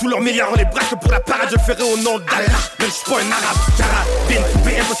 fuck tous leurs milliards. On les braque pour la parade, je le ferai au nom d'Allah. Même je suis pas un arabe, carabine,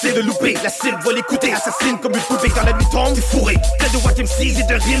 coupé, impossible de louper. La cible va l'écouter, assassine comme une poupée. Quand la nuit tombe, t'es fourré. Plein de Watt MCs et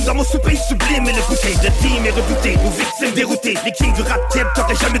de rimes dans mon souper sublime et le bouquet. Le team est redouté, nos victimes déroutées. Les kings du rap tip,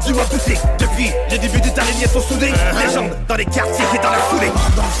 t'aurais jamais dû m'en pousser. Depuis le début des temps, les liens sont soudés. Légende dans les quartiers et dans la foulée.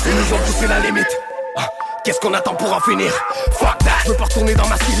 Ils nous ont poussé la limite. Qu'est-ce qu'on attend pour en finir? Fuck that, je veux pas retourner dans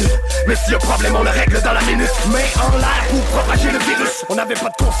ma cellule. Mais s'il y a problème, on le règle dans la minute. Mais en l'air pour propager le virus. On n'avait pas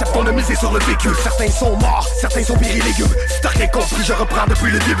de concept, on a misé sur le vécu. Certains sont morts, certains sont péris légumes. Si t'as rien compris, je reprends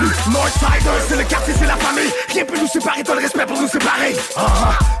depuis le début. Northsiders, c'est le quartier, c'est la famille. Rien peut nous séparer, t'as le respect pour nous séparer.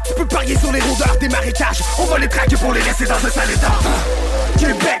 Tu peux parier sur les rôdeurs des marécages. On va les traquer pour les laisser dans un sale état.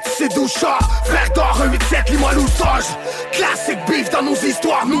 Québec, c'est Douchard. Frère d'or, 187, Limoilou, Sage. Classique beef dans nos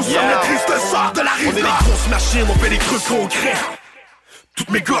histoires. Nous sommes le triste sort de la rive. On est les grosses machines, on fait des trucs concrets. Toutes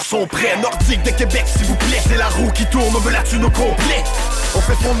mes gars sont prêts. Nordique de Québec, s'il vous plaît. C'est la roue qui tourne, on veut la thune au complet. On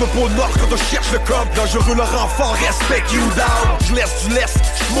fait fondre le pôle nord quand on cherche le cop. Dangereux le renfort, respect you down. Je laisse du lest,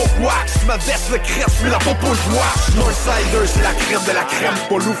 smoke wax. Ma veste le creste, mais la pompe au joie. Northsider, c'est la crème de la crème.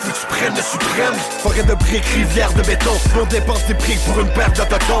 Pas l'eau, faut que tu prennes le suprême. Forêt de briques, rivière de béton. On dépense des prix pour une paire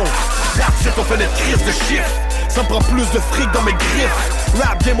d'autotons. Là, c'est on fait notre crise de chiffres. Ça me prend plus de fric dans mes griffes.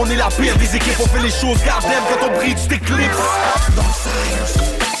 Rap game, on est la pire des équipes. On fait les choses gardem quand on brille, tu t'éclipses.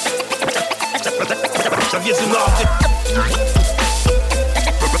 Ça vient du nord.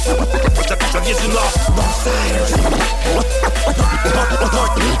 Ça vient du nord.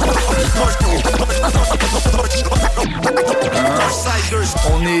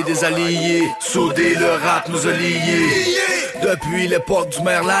 On est des alliés, soudés, le rap nous a liés. depuis l'époque du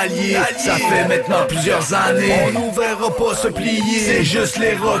maire Lallier. Ça fait maintenant plusieurs années, on nous verra pas se plier. C'est juste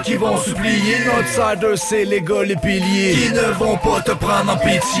les rats qui vont supplier. Notre c'est les gars les piliers qui ne vont pas te prendre en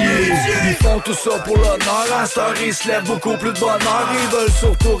pitié. Ils font tout ça pour l'honneur. À cette heure ils se lèvent beaucoup plus de bonheur. Ils veulent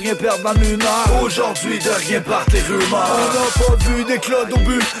surtout rien perdre en une heure. Aujourd'hui de rien partent les rumeurs. On n'a pas vu des clodos au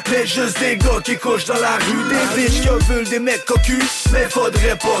but, mais juste des gars qui couchent dans la rue. Des biches qui veulent des mecs cocus, mais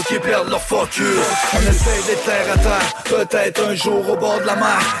faudrait pas qu'ils perdent leur focus. On essaie d'être terre à terre, peut-être un jour au bord de la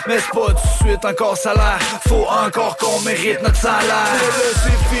mer, mais c'est pas tout de suite encore salaire. Faut encore qu'on mérite notre salaire. Mais là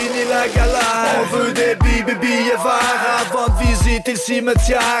c'est fini la galère. On veut des billets verts avant de visiter le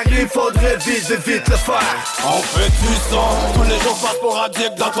cimetière. Il faudrait vite le faire. On fait du son, tous les jours pas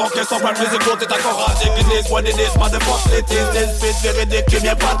sporadique. Dans ton caisson, pas de musique, t'es encore radique. It is what it is, pas de force, it is. Des spits véridiques qui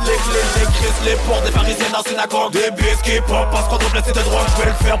vient pas de l'église. Des crises, les porcs, des pharisiens dans synagogue. Des bis qui pop parce qu'on doit blesser de drogue. Je vais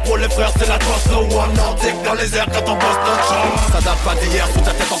le faire pour les frères, c'est la trust. No one nordique dans les airs quand on bosse notre chance. Ça date pas d'hier, sous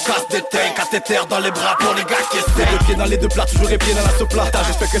ta tête on casse des tanks. À tes terres dans les bras pour les gars qui essaient. Les pieds dans les deux plats, toujours les pieds dans la soupe. T'as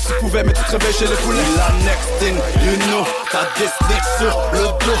juste fait que tu pouvais, mais tu te réveilles chez les poulets. La next thing, you know, t'as des sticks sur le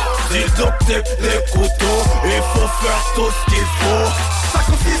dos. Dis donc les couteaux, il faut faire tout ce qu'il faut. Ça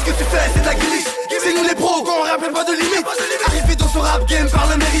confie ce que tu fais, c'est de la guillis. C'est nous les pros, qu'on rappelle pas de limite. Arrivé dans ce rap game par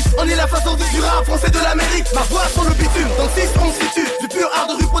le mérite. On est la façon du rap français de l'Amérique. Ma voix sur le bitume, dans le 6 on se situe. Du pur art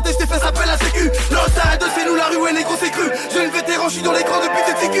de rue protesté fait s'appelle la sécu. L'outside, c'est nous la rue et les gros c'est cru. Jeune vétéran, je suis dans l'écran depuis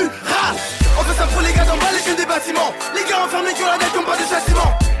tes sécu. Rap, on fait ça pour les gars d'en bas, les jeunes des bâtiments. Les gars enfermés qui ont la tête comme pas de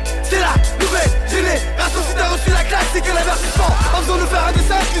châtiment. C'est la nouvelle génération, si t'as reçu la claque, c'est que l'avertissement. En faisant nous faire un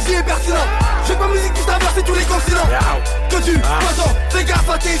dessin exclusif et pertinent. Je fais pas musique pour traverser tous les continents. Que tu poisson, fais gaffe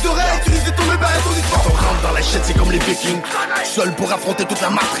à tes oreilles. Tu risques de tomber par étourdissement. Quand on rentre dans la chaîne, c'est comme les vikings. Seul pour affronter toute la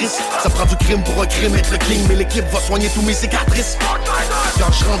matrice. Ça prend du crime pour un crime, être le king. Mais l'équipe va soigner tous mes cicatrices.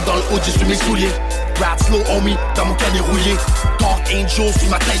 Quand je rentre dans le haut, j'ai su mes souliers. Rap slow homie, dans mon canet rouillé. Dark Angel sur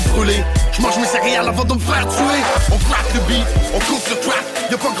ma tête brûlée. Je mange mes céréales avant de me faire tuer. On crack le beat, on coupe le track.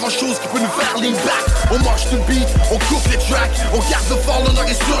 Y'a pas grand chose qui peut nous faire lean back. On marche le beat, on coupe les tracks. On garde le fort, l'honneur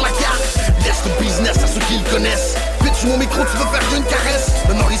est sur la carte. Laisse le business à ceux qui le connaissent. Bitch, sur mon micro, tu veux faire une caresse.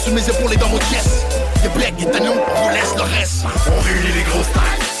 L'honneur est sur mes épaules et dans mon chest. Québec et Tagnon, on vous laisse le reste. On réunit les grosses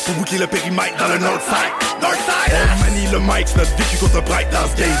tailles pour boucler le périmètre dans le Northside. Northside, on manie le mic, c'est notre vécu contre bright dans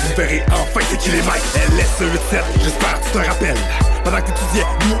ce game. Vous verrez enfin c'est qui les mics. LS87, j'espère que tu te rappelles. Pendant que tu étudiais,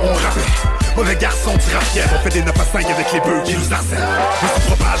 nous on rappait. Mauvais garçon, tu rafières. On fait des 9 à 5 avec les bœufs qui nous harcèlent. On se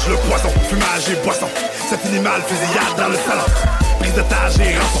propage le poison, fumage et boisson. Ça finit mal, fusillade dans le salon. Prise d'otage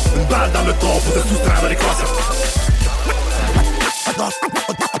et rançon. Une balle dans le tronc pour te soustraire de l'équation.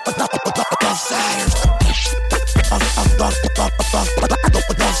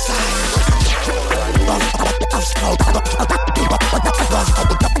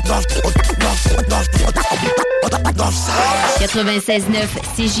 « 96.9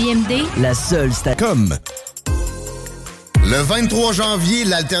 CJMD », la seule station. Le 23 janvier,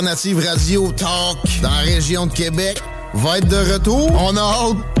 l'Alternative Radio Talk dans la région de Québec va être de retour. On a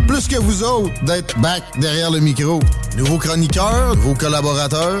hâte, plus que vous autres, d'être back derrière le micro. Nouveaux chroniqueurs, nouveaux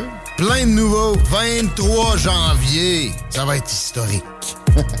collaborateurs, plein de nouveaux. 23 janvier, ça va être historique.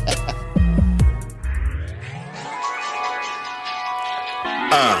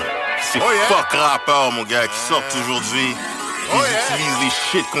 C'est fuck rappeurs, mon gars, qui sortent aujourd'hui. Ils utilisent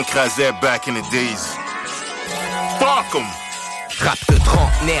les shit qu'on crasait back in the days. Fuck 'em! Rap de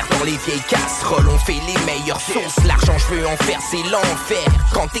trentenaire dans les vieilles casseroles, on fait les meilleures sauces. L'argent je veux en faire, c'est l'enfer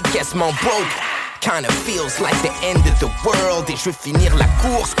quand t'es quasiment broke. Kinda feels like the end of the world. Et je veux finir la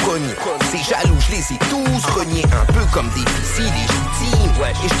course premier. Ces jaloux, je les ai tous reniés. Un peu comme des filles légitimes.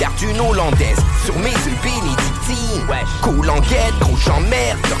 Et je garde une hollandaise sur mes œufs bénédictines. Cool en guette, gros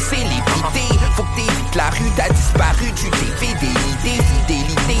j'emmerde leur célébrité. Faut que t'évites la rue, t'as disparu. Tu t'es fait des idées,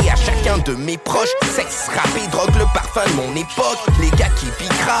 fidélité à chacun de mes proches. Sexe, rap et drogue, le parfum de mon époque. Les gars qui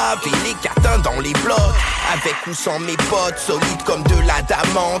piquent grave et les catins dans les blocs. Avec ou sans mes potes, solides comme de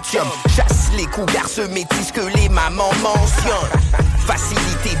l'adamantium. Chasse les coups car se métissent que les mamans mentionnent.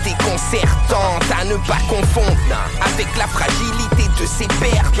 Facilité déconcertante à ne pas confondre avec la fragilité de ses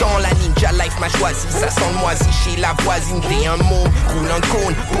perdants. La ninja life m'a choisi, ça sent le moisi chez la voisine. T'es un mot, roule un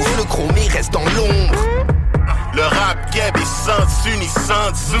cône, pose le chrome et reste dans l'ombre. Le rap keb est sans dessus ni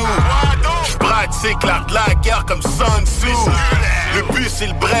sans dessous. J'pratique l'art de la guerre comme Sun Tzu. Le but c'est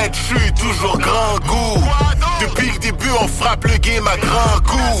le break, j'suis toujours grand goût. Depuis le début on frappe le game à grand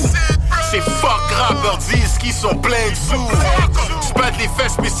coup. Ces fuck rappeurs disent qu'ils sont pleins de sous. J'batte les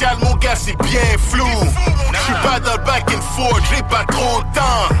fesses spéciales, mon gars, c'est bien flou. J'suis pas dans le back and forth, j'ai pas trop de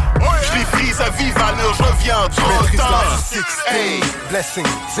temps. J'les frise à vive allure, j'reviens en trop de temps. 16, blessing,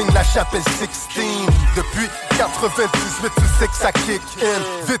 signe la chapelle 16. Depuis 98, tu sais que ça kick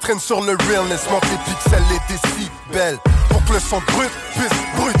in. Vitrine sur le realness, monte les pixels et décibels. Pour que le son brut puisse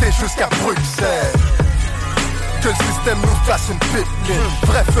bruter jusqu'à Bruxelles. Que le système nous fasse une pipeline.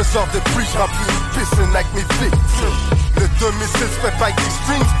 Vrai faiseur de bruit, j'remplis une piscine avec mes victimes. Le domicile se fait pas avec des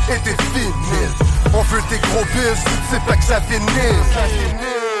strings et des vinyles. On veut des gros bills, tu sais pas que ça vinyle.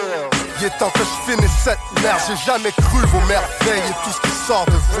 Il est temps que je finisse cette merde. J'ai jamais cru vos merveilles et tout ce qui sort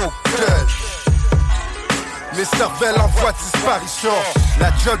de vos gueules. Les cervelles en voie de disparition.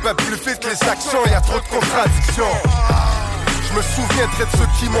 La job va plus vite, les actions, y'a trop de contradictions. Je me souviendrai de ceux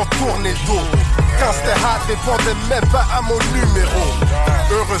qui m'ont tourné le dos. Quand c'était hard, répondait même pas à mon numéro.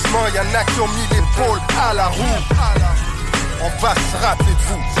 Heureusement, y'en a qui ont mis l'épaule à la roue. On va se rappeler de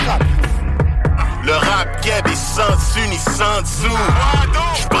vous. Le rap keb est sans dessus ni sans dessous.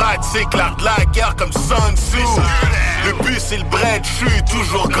 J'pratique l'art de la guerre comme Sun Tzu. Le but c'est le bread, j'suis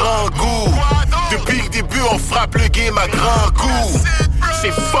toujours grand goût. Depuis le début on frappe le game à grand coup. Ces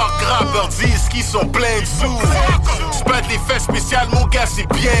fuck rappeurs disent qu'ils sont pleins de sous. J'batte les fesses spéciales, mon gars c'est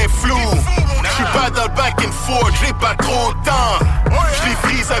bien flou. J'suis pas dans le back and forth, j'ai pas trop de temps. J'les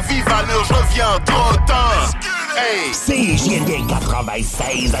frise à vive allure, j'reviens en trop de temps. Hey. CJMD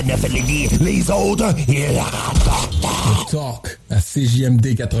 96 à 9 les autres, ils la rapportent. Le talk à CJMD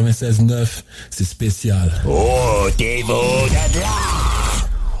 96.9, c'est spécial. Oh, t'es beau de là.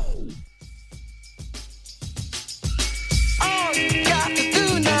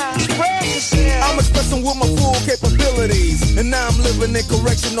 I'm expressing with my full capabilities, and now I'm living in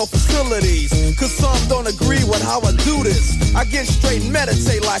correctional facilities. Cause some don't agree with how I do this. I get straight and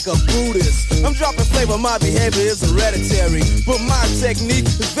meditate like a Buddhist. I'm dropping flavor, my behavior is hereditary, but my technique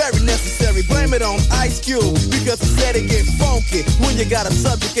is very necessary. Blame it on Ice Cube, because he said it get funky when you got a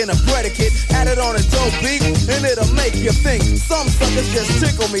subject and a predicate. Add it on a dope beat, and it'll make you think. Some suckers just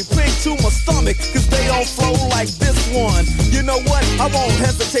tickle me pink to my stomach, cause they don't flow like this one. You know what? I won't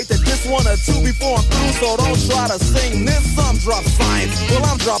hesitate to diss one or two before I'm through, so don't try to sing this. Some drop science, well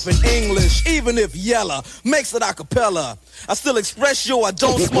I'm dropping English, even if Yella makes it a cappella. I still express you, I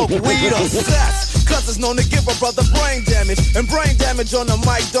don't smoke weed or sex, cause it's known to give a brother brain damage, and brain damage on the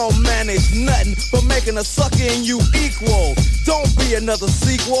mic don't manage nothing but making a sucker in you equal. Don't be another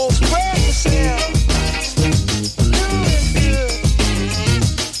sequel. Spread yourself. Do it good.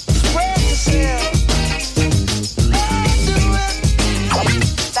 Spread yourself.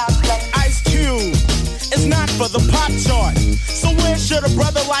 It's not for the pop chart. So where should a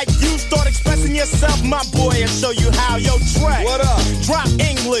brother like you start expressing yourself, my boy, and show you how? Yo, Trey, what up? Drop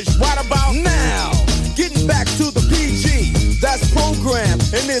English right about now. Getting back to the PG, that's program,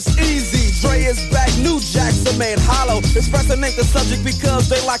 and it's easy. Dre is back, new jacks are made hollow. Expressing ain't the subject because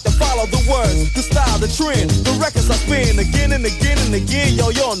they like to follow the words, the style, the trend. The records I spin again and again and again. Yo,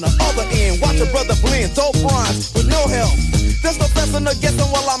 you're on the other end. Watch a brother blend, dope rhymes with no help. There's no fessing or guessing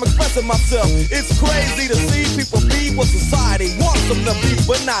while I'm expressing myself. It's crazy to see people be what society wants them to be,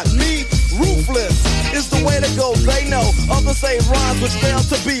 but not me. Ruthless is the way to go, they know. Others say rhymes which fail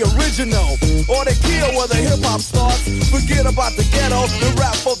to be original, or they kill where the hip-hop starts. Forget about the ghetto and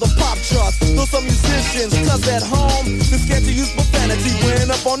rap for the pop charts. Though some musicians, cause at home they're scared to use profanity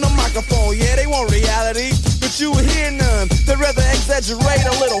when up on the microphone. Yeah, they want reality, but you hear none. They'd rather exaggerate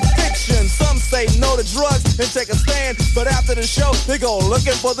a little fiction. Some say no to drugs and take a stand, but after the show they go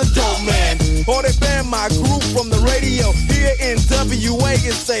looking for the dope man. Or they ban my group from the radio here in WA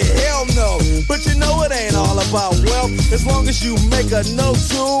and say hell no. But you know it ain't all about wealth, as long as you make a note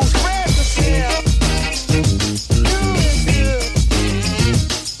to spread yourself. Do it good.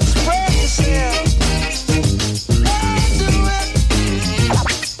 Spread yourself. Do it.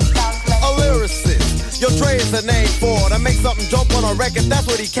 A lyricist, your Dre is a name for to make something dope on a record, that's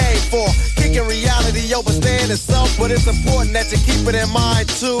what he came for. Kicking reality over stand itself, but it's important that you keep it in mind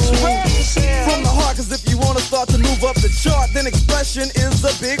too. From the heart, cause if you wanna start to move up the chart, then expression is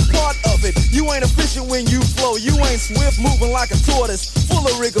a big part of it. You ain't efficient when you flow, you ain't swift, moving like a tortoise, full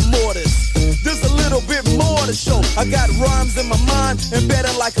of rigor mortis. There's a little bit more to show. I got rhymes in my mind,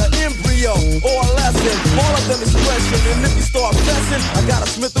 embedded like an embryo or a lesson. All of them expression, and if you start pressing, I got a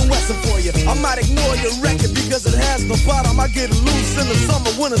Smith & Wesson for you. I might ignore your record because it has no bottom. I get loose in the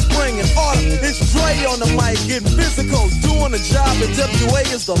summer winter, spring, and autumn. It's Dre on the mic, getting physical, doing the job. And WA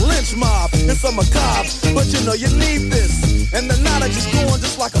is the lynch mob. It's a macabre, but you know you need this. And the knowledge is going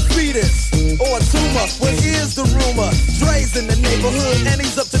just like a fetus or a tumor. Well, here's the rumor: Dre's in the neighborhood and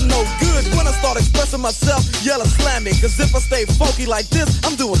he's up to no good. When I start expressing myself, yell and slam me. Cause if I stay funky like this,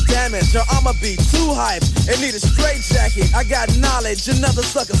 I'm doing damage. Or I'ma be too hype and need a straight jacket. I got knowledge and other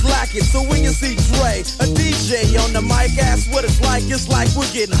suckers lack it. So when you see Dre, a DJ on the mic, ask what it's like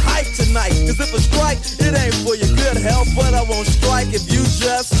we're getting hyped tonight. Cause if I strike, it ain't for your good health. But I won't strike if you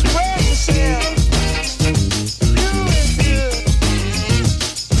just spread yourself.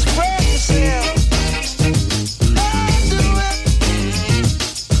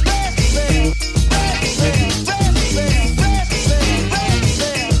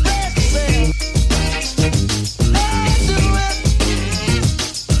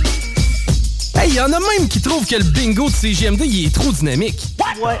 Hey, y'en a même qui trouvent que le bingo de CJMD, il est trop dynamique.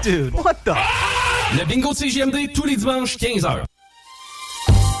 What? Dude, what the? Le bingo de CJMD, tous les dimanches, 15h.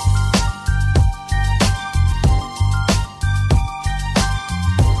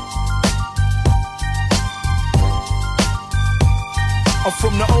 I'm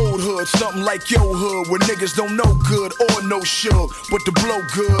from the old hood, something like your hood, where niggas don't know good or no shug, but the blow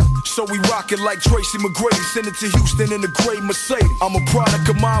good. So we rock it like Tracy McGrady, send it to Houston in a gray Mercedes. I'm a product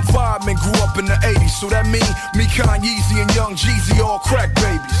of my environment, grew up in the 80s, so that mean me, Kanye, and Young Jeezy all crack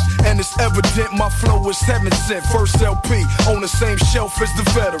babies. And it's evident my flow is heaven sent. First LP on the same shelf as the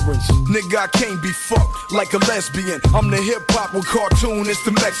veterans. Nigga, I can't be fucked like a lesbian. I'm the hip hop with cartoonists,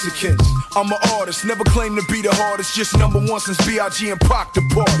 the Mexicans. I'm an artist, never claim to be the hardest, just number one since B.I.G. and Pac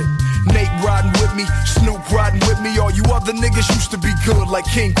departed. Nate riding with me, Snoop riding with me. All you other niggas used to be good like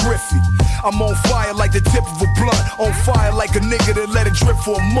King Griffey. I'm on fire like the tip of a blunt, on fire like a nigga that let it drip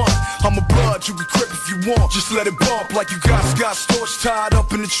for a month. I'm a blood, you can crip if you want, just let it bump like you got Scott Storch tied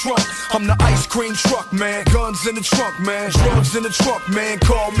up in the trunk. I'm the ice cream truck, man, guns in the trunk, man, drugs in the trunk, man,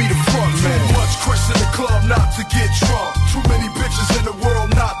 call me the front, man. Too much Chris in the club not to get drunk, too many bitches in the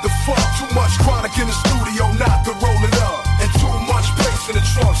world not to fuck, too much chronic in the studio not to roll it up, and too much bass in the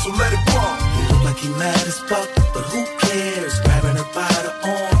trunk, so let it bump. You look like you mad as fuck, but who cares? Grabbing her by the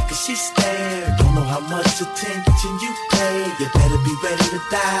arm, cause she scared. Don't know how much attention you pay. You better be ready to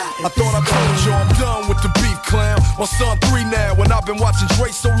die. I thought I told you I'm done with the beef clown. My son 3 now, and I've been watching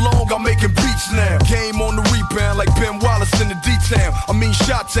Dre so long, I'm making beats now. Game on the rebound like Ben Wallace in the D-Town. I mean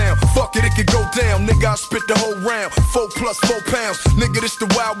Shot-Town, fuck it, it could go down. Nigga, I spit the whole round, 4 plus 4 pounds. Nigga, this the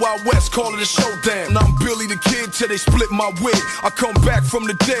Wild Wild West, call it a showdown. Now I'm Billy the Kid till they split my wig. I come back from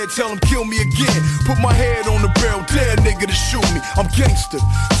the dead, tell them kill me again. Put my head on the barrel, dare nigga to shoot me. I'm gangster,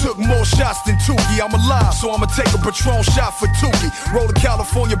 took more shots than Tookie. I'm alive, so I'ma take a Patron shot for Tookie. Roll a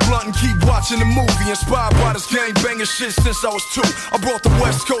California blunt and keep watching the movie. Inspired by this gang banging shit since I was 2. I brought the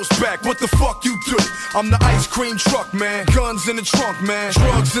West Coast back, what the fuck you do? I'm the ice cream truck, man, guns in the trunk, man,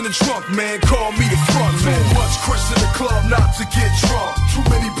 drugs in the trunk, man, call me the front, man. Too much Chris in the club not to get drunk, too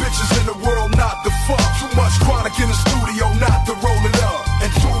many bitches in the world not to fuck, too much chronic in the studio not to roll it up,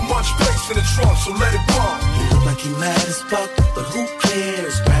 and too much bass in the trunk, so let it bump. You look like you mad as fuck, but who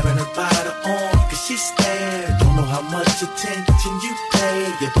cares? Grabbing her by the arm, cause she scared. Don't know how much attention you pay.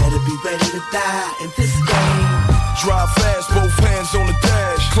 You better be ready to die in this game. Drive fast, both hands on the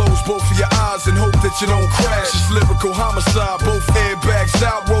dash. Close both of your eyes and hope that you don't crash. It's lyrical homicide, both airbags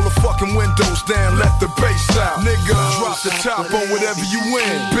out. Roll the fucking windows down, let the bass out. Nigga, drop the top on whatever you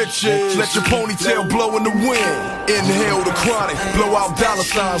win. Bitches, let your ponytail blow in the wind. Inhale the chronic, blow out dollar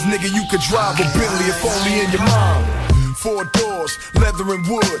signs. Nigga, you could drive a Bentley if only in your mind. 4 doors, leather and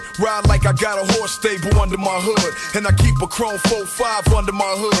wood. Ride like I got a horse stable under my hood. And I keep a chrome 4-5 under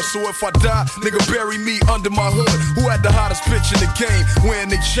my hood. So if I die, nigga bury me under my hood. Who had the hottest bitch in the game?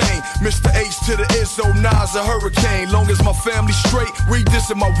 Wearing they chain. Mr. H to the Izzo, Nas a hurricane. Long as my family straight, read this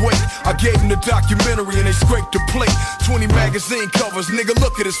in my wake. I gave them the documentary and they scraped the plate. 20 magazine covers, nigga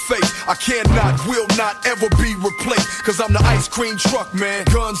look at his face. I cannot, will not ever be replaced. Cause I'm the ice cream truck, man.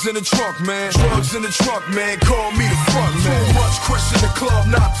 Guns in the trunk, man. Drugs in the trunk, man. Call me the front. Too much Chris in the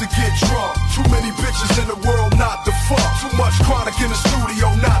club not to get drunk, too many bitches in the world not to fuck, too much chronic in the studio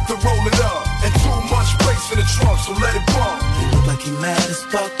not to roll it up, and too much bass in the trunk, so let it bump. You look like you mad as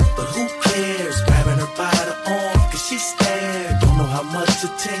fuck, but who cares? Grabbing her by the arm, cause she scared. Don't know how much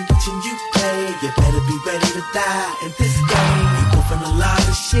attention you pay. You better be ready to die in this game. He moving a lot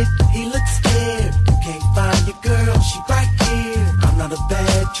of shit, he looks scared. You can't find your girl, she right here. I'm not a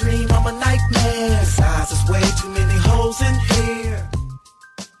bad dream, I'm a nightmare. Besides, there's way too many holes in here.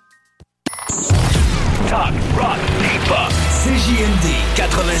 Talk, rock, hip-hop. CJMD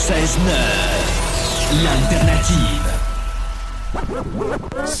 96.9. L'alternative.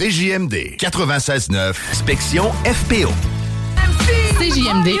 CJMD 96.9, Inspection FPO.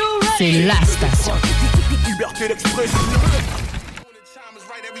 CJMD, c'est la station. Liberté d'expression.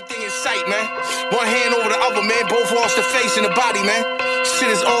 Everything in sight, man. One hand over the other, man. Both lost the face and the body, man. Shit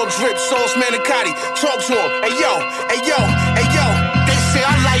is all drip, sauce, manicotti. Talk to him. Hey, yo, hey, yo, hey, yo. They say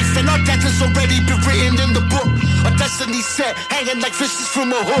our life and our death has already been written in the book. Our destiny set, hanging like fishes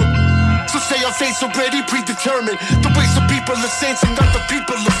from a hook. So say our fate's already predetermined. The ways of people are saints and other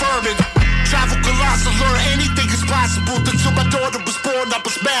people are vermin. Travel colossal, learn anything is possible. Until my daughter was born, I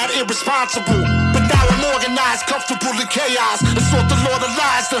was mad, irresponsible. But now I'm organized, comfortable in chaos. And sought the Lord of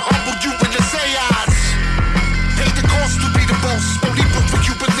lies to humble you in the seance. Pay the cost to be the boss. Only book for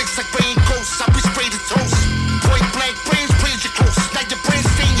you but licks like rain ghosts. I be sprayed to toast. Point blank, brains, praise your close. Like your brain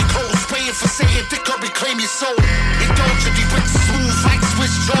stain your clothes. Praying for Satan to come reclaim your soul. Indulge in me with smooth like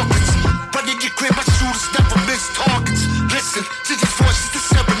Swiss chocolates. Run in your crib, my shooters never miss targets. Listen to these voices, the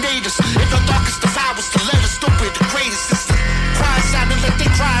serenaders. In the darkest of hours, the letters don't be the greatest sister. Crying sounding like they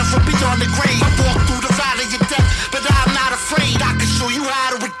crying from beyond the grave. I walk through the valley of death, but I'm not afraid. I can show you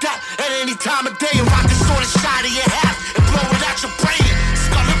how to adapt at any time of day. Or I can sort of shot of your hat and blow it out your brain.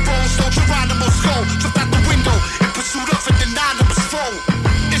 Skull and bones, don't Geronimo skull. Jump out the window in pursuit of an anonymous foe.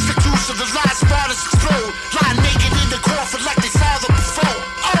 Institutionalized martyrs explode. Lying naked in the coffin like they saw them before.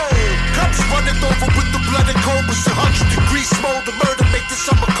 Oh, cups running over with the blood and cobras. 100 degrees smolder, murder make the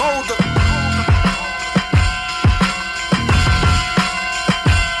summer colder.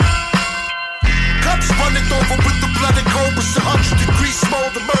 Cups running over with the blood and cobras. 100 degrees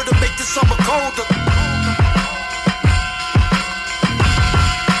smolder, murder make the summer colder.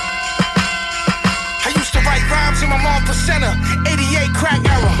 I used to write rhymes in my mom percenter. 88 crack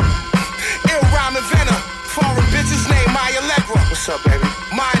era. Ill rhyme inventor. Foreign bitches named My Allegra. What's up, baby?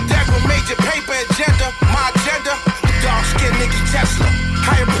 My Integra, major paper agenda. My agenda, dark skinned Nicky Tesla.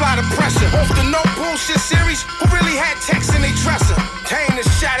 I apply the pressure. Off the no bullshit series, who really had text in their dresser? Came to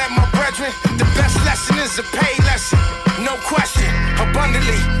shot at my brethren. The best lesson is a paid lesson. No question,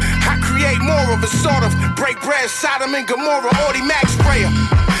 abundantly. I create more of a sort of break bread, Sodom and Gomorrah, Audi Max sprayer.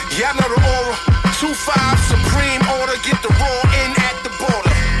 Y'all know the aura. 2-5, supreme order, get the raw in at the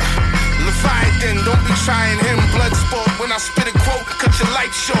border. Leviathan, don't be trying him, blood sport. When I spit a quote, cut your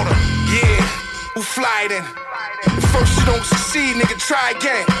life shorter. Yeah, who fly then? If first you don't succeed, nigga, try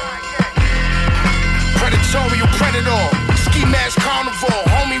again. Predatorial predator, ski mask carnivore.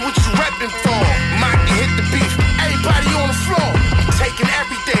 Homie, what you reppin' for? Mike, you hit the beef, everybody on the floor. I'm taking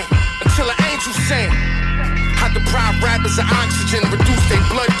everything until an angel sing. I deprive rappers of oxygen, reduce their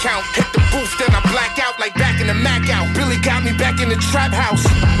blood count. Hit the booth, then I black out like back in the Mac out. Billy got me back in the trap house.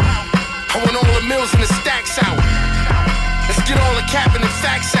 I want all the mills and the stacks out. Let's get all the capping and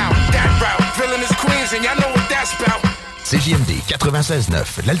facts out. That route, villain is Queens, and y'all know what that's about. CJMD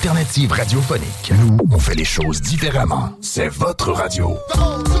 96.9, l'alternative radiophonique. Nous, on fait les choses différemment. C'est votre radio.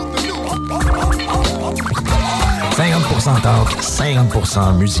 50% talk,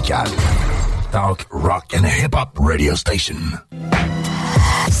 50% musical. Talk, rock and hip-hop radio station.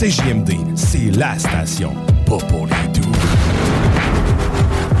 CJMD, c'est la station, pas pour les doux.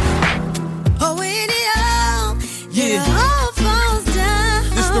 Oh, yeah.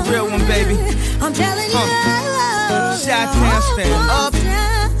 This the real one, baby. I'm telling you, Chi-Town stand up.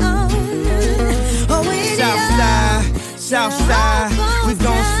 South side, we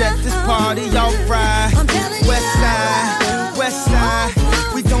gon' set this party off right. West side,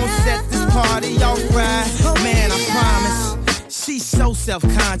 we gon' set this party off right. Man, I promise. She's so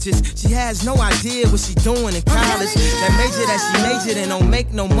self-conscious. She has no idea what she doing in college. That major that she majored in don't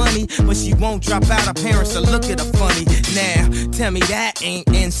make no money, but she won't drop out. Her parents will look at her funny. Now, tell me that ain't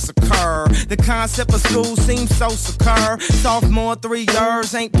insecure. The concept of school seems so secure. Sophomore 3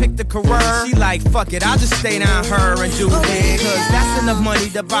 years, ain't picked a career. She like, fuck it, I'll just stay down her and do it. Cause that's enough money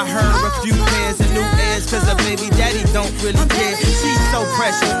to buy her a few pairs of new ears. Cause her baby daddy don't really care. She's so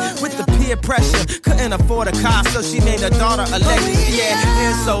precious with the peer pressure. Couldn't afford a car, so she named her daughter Alexis. She had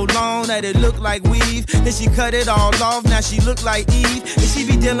hair so long that it looked like weave. Then she cut it all off, now she look like Eve. And she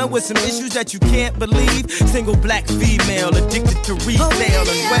be dealing with some issues that you can't believe. Single black female, addicted to retail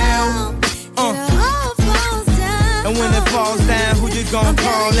as well. And when it falls down, who you gon'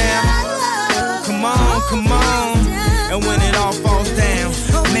 call now? Come on. And when it all falls down,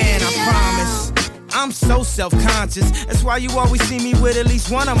 man, I promise I'm so self-conscious. That's why you always see me with at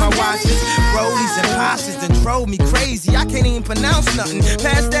least one of my watches. Rollies and Porsches done drove me crazy. I can't even pronounce nothing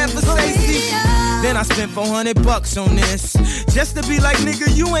past that for Stacey. Then I spent $400 on this. Just to be like,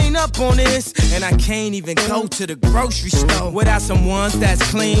 nigga, you ain't up on this. And I can't even go to the grocery store without some ones that's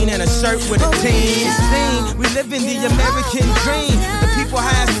clean and a shirt with a team. Sing, we live in the American dream. The people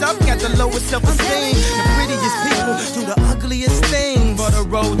highest up got the lowest self-esteem. The prettiest people do the ugliest things. For the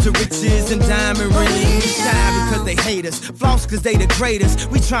road to riches and diamond rings. Shine because they hate us, floss cause they the greatest.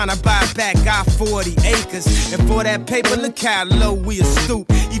 We tryna buy back our 40 acres. And for that paper, look how low we a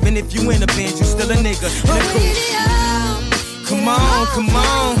stoop. Even if you in a band, you still a nigga in a coupe. Come on, come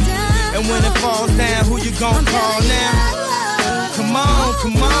on. And when it falls down, who you gon' call now? Come on,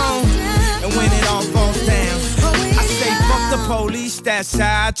 come on. And when it all falls down, I say fuck the police, that's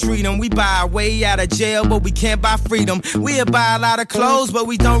how I treat them. We buy our way out of jail, but we can't buy freedom. We'll buy a lot of clothes, but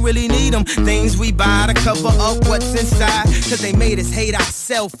we don't really need them. Things we buy to cover up what's inside, cause they made us hate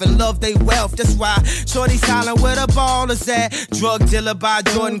ourselves and love they wealth. That's why shorty's hollering where the ballers at. Drug dealer by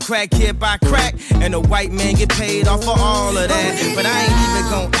Jordan, crack kid by crack, and the white man get paid off for all of that. But I ain't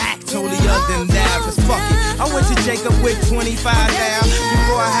even gon' act totally other than that, cause fuck it. I went to Jacob with 25 now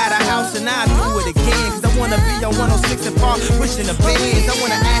before I had a house, and I do it again. Cause I wanna be on 106 and Park, pushing the bands. I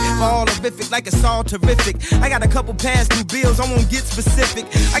wanna act all horrific like it's all terrific. I got a couple past due bills, I won't get specific.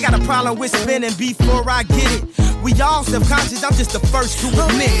 I got a problem with spending before I get it. We all self-conscious, I'm just the first to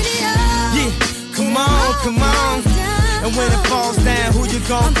admit it. Yeah, come on, come on. And when it falls down, who you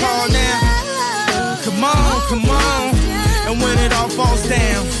gon' call now? Come on, come on. And when it all falls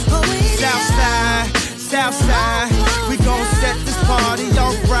down, Southside, Southside, we gon' set this party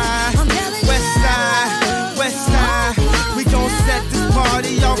off right. Westside, Westside, we gon' set this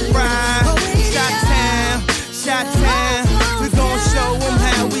party off right. Shot-town, Shot-town, we gon' show them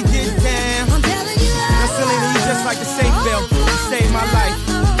how we get down. Now Selena, you just like the safe belt, you saved my life.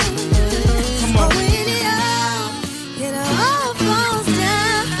 Come on. It all falls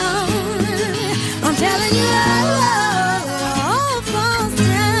down. I'm telling you, all falls down.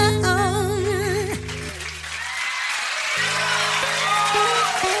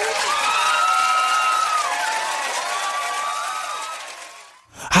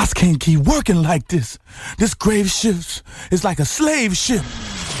 I can't keep working like this. This grave shift is like a slave ship.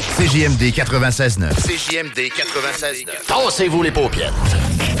 CJMD 96.9. CJMD 96.9. Tassez-vous les paupières.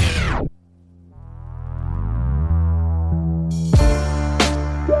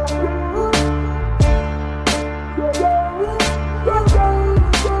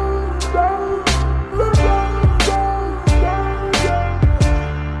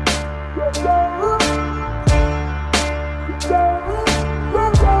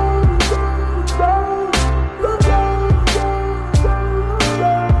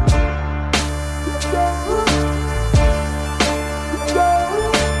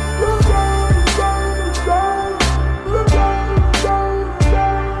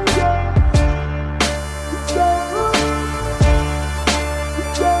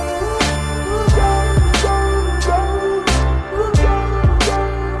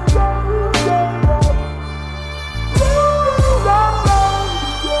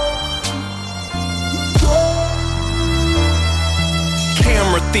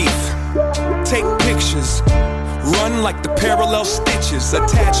 Like the parallel stitches,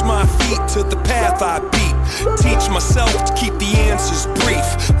 attach my feet to the path I beat. Teach myself to keep the answers brief.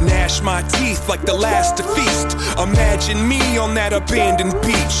 Gnash my teeth like the last to feast. Imagine me on that abandoned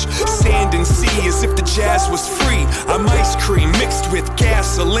beach. Sand and sea as if the jazz was free. I'm ice cream mixed with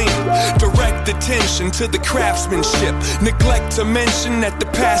gasoline. Direct attention to the craftsmanship. Neglect to mention that the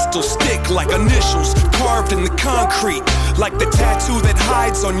past will stick like initials carved in the concrete. Like the tattoo that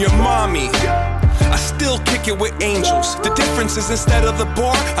hides on your mommy. I still kick it with angels. The difference is instead of the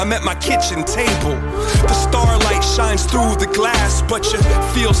bar, I'm at my kitchen table. The starlight shines through the glass, but you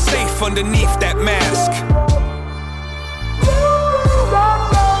feel safe underneath that mask.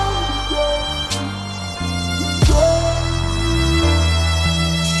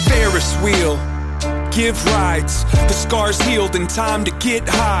 Ferris wheel, give rides. The scars healed in time to get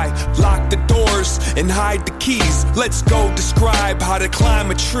high. Lock the doors and hide the keys. Let's go describe how to climb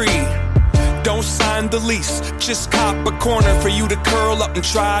a tree. Don't sign the lease, just cop a corner for you to curl up and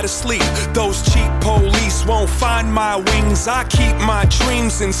try to sleep. Those cheap police won't find my wings. I keep my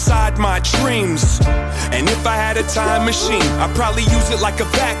dreams inside my dreams. And if I had a time machine, I'd probably use it like a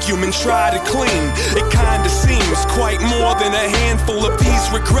vacuum and try to clean. It kinda seems quite more than a handful of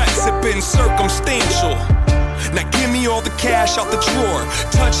these regrets have been circumstantial. Now give me all the cash out the drawer.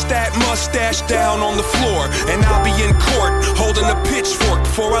 Touch that mustache down on the floor, and I'll be in court holding a pitchfork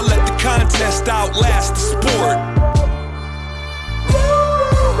before I let the contest outlast the sport.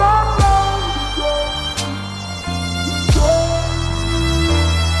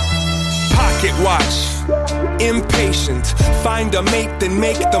 Pocket Watch. Impatient, find a mate, then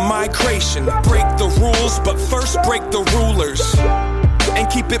make the migration. Break the rules, but first break the rulers. And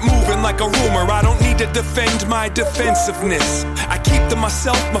keep it moving like a rumor. I don't need to defend my defensiveness. I keep to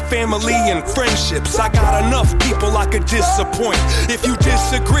myself, my family, and friendships. I got enough people I could disappoint. If you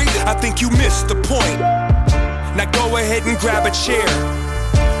disagree, I think you missed the point. Now go ahead and grab a chair.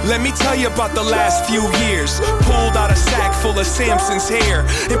 Let me tell you about the last few years. Pulled out a sack full of Samson's hair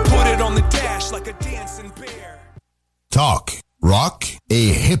and put it on the dash like a dancing bear. Talk, rock et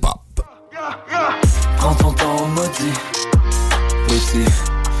hip-hop. Prends ton temps maudit. Petit,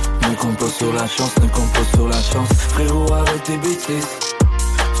 ne compte pas sur la chance, ne compte pas sur la chance. Frérot, arrête tes bêtises.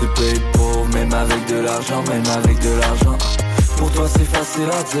 Tu payes pauvre, même avec de l'argent, même avec de l'argent. Pour toi c'est facile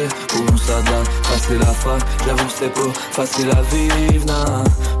à dire, pour nous ça donne facile à faire. J'avoue que c'est pas facile à vivre, non.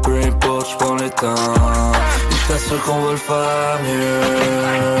 Peu importe, j'prends le temps. Et j't'assure qu'on va le faire mieux.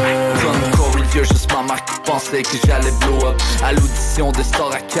 Comme Corey, juste ma marque qui pensait que j'allais blow up. À l'audition de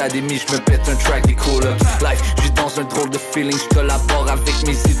Star Academy, j'me pète un track des cool up. Life, j'suis dans un drôle de feeling, j'collabore avec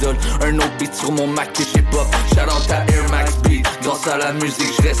mes idoles. Un autre beat sur mon Mac que j'ai pop. Shout-out à Air Max Beat. Grâce à la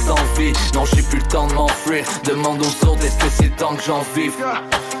musique, j'reste en vie. Non, j'ai plus le temps de m'enfuir. Demande aux autres, est-ce que c'est temps que j'en vive?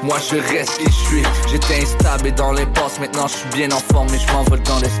 Moi je reste qui je suis. J'étais instable et dans l'impasse. Maintenant je suis bien en forme et je m'envole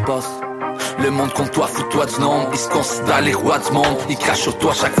dans l'espace. Le monde contre toi, fous-toi du nombre. Ils se considèrent les rois du monde. Ils crachent sur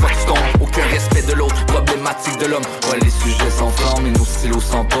toi chaque fois que tu tombes. Aucun respect de l'autre, problématique de l'homme. Ouais, les sujets s'enflamment et nos stylos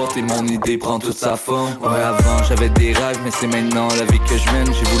s'emportent. Et mon idée prend toute sa forme. Ouais, avant j'avais des rêves, mais c'est maintenant la vie que je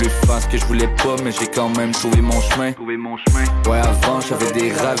mène. J'ai voulu faire ce que je voulais pas, mais j'ai quand même trouvé mon chemin. Ouais, avant j'avais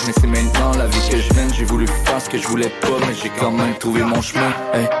des rêves, mais c'est maintenant la vie que je mène. J'ai voulu faire ce que je voulais pas, mais j'ai quand même trouvé mon chemin.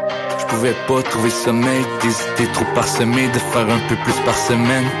 Hey, je pouvais pas trouver sommeil, des idées trop parsemées, de faire un peu plus par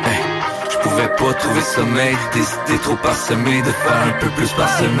semaine. Hey. Je pouvais pas trouver sommeil, des idées trop parsemées, de faire un peu plus par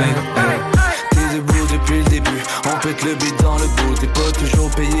semaine. Hey. T'es debout depuis le début, on pète le beat dans le bout. T'es pas toujours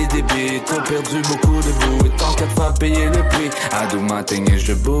payé des billets, t'as perdu beaucoup de bout. Et tant qu'à te faire payer le prix, à dos matin et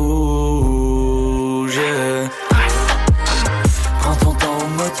je bouge. Prends ton temps au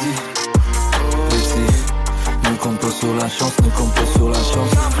maudit. Petit, ne compte pas sur la chance, ne compte pas sur la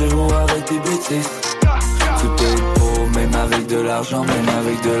chance. Frérot, arrête tes bêtises. Tu payes pauvre, même avec de l'argent, même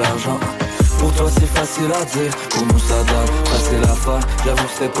avec de l'argent. Pour toi c'est facile à dire, pour nous ça donne facile à faire. J'avoue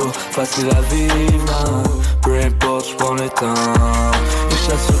que c'est pas facile à vivre, non. Peu importe, j'prends le temps. Et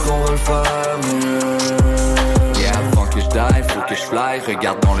j't'assure qu'on va le faire mieux. Yeah, avant que j'die, faut que j'fly.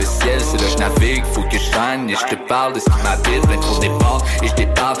 Regarde dans le ciel, c'est là que j'navigue. Faut que j'shine, et j'te parle de ce qui m'habite. Plein trop départ, et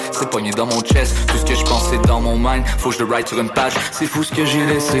j'dépare, c'est pogné dans mon chest. Tout ce que j'pense c'est dans mon mind. Faut que je le write sur une page, c'est fou ce que j'ai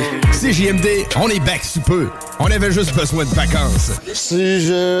laissé. CJMD, on est back sous peu. On avait juste besoin de vacances. Si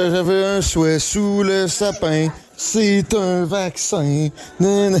j'avais un souhait sous le sapin, c'est un vaccin.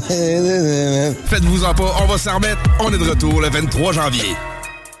 Faites-vous-en pas, on va s'en remettre. On est de retour le 23 janvier.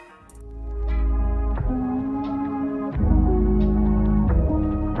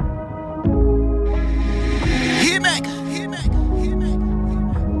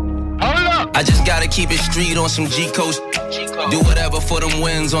 I just gotta keep it street on some G-codes. Do whatever for them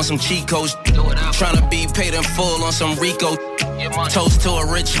wins on some cheat codes. Tryna be paid in full on some Rico. Toast to a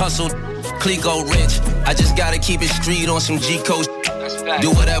rich hustle, Clico rich. I just gotta keep it street on some G-codes. Do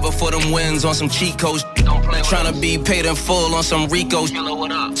whatever for them wins on some cheat codes. Tryna be paid in full on some Ricos.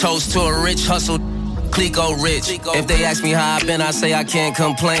 Toast to a rich hustle, Clico rich. If they ask me how I been, I say I can't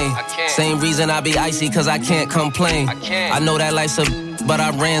complain. Same reason I be icy, cause I can't complain. I know that life's a but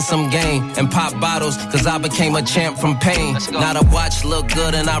I ran some game and pop bottles, cause I became a champ from pain. Now the watch look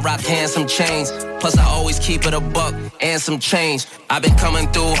good and I rock handsome chains. Plus I always keep it a buck and some change. I've been coming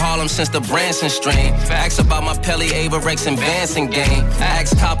through Harlem since the Branson strain. Ask about my Pelly, Averex, and Vanson game.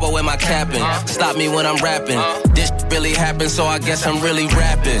 Ask Capo and my capping. Stop me when I'm rapping. This really happened, so I guess I'm really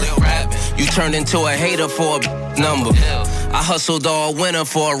rapping. You turned into a hater for a number. I hustled all winter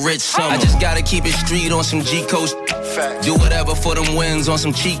for a rich summer. I just gotta keep it street on some G-coast. Do whatever for them wins on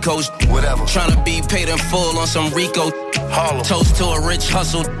some cheat codes. Tryna be paid in full on some Rico. Toast to a rich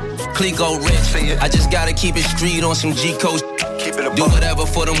hustle, Clico rich. I just gotta keep it street on some G-coast. Do whatever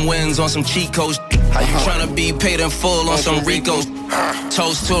for them wins on some cheat codes. Tryna be paid in full on some Ricos.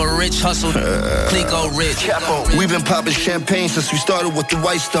 Toast to a rich hustle, Clico rich. We've been popping champagne since we started with the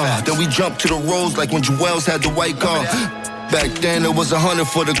White Star. Then we jumped to the Rose like when Jewels had the white car. Back then it was 100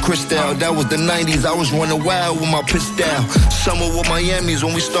 for the Cristal. That was the 90s, I was running wild with my pistol. Summer with Miami's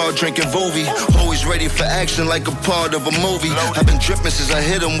when we started drinking Vovi. Always ready for action like a part of a movie. I've been dripping since I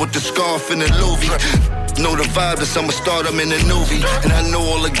hit him with the scarf and the Louis. Know the vibe, that's I'ma start them in the Nuvi. And I know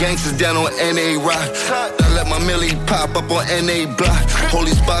all the gangsters down on NA Rock. I let my millie pop up on NA Block. Hold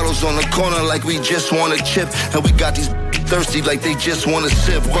these bottles on the corner like we just want a chip. And we got these thirsty like they just want to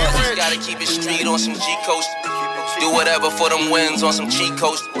sip. But just gotta keep it street on some G-Coast. Do whatever for them wins on some cheat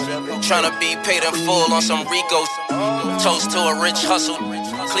coast. Tryna be paid in full on some Ricos. Toast to a rich hustle.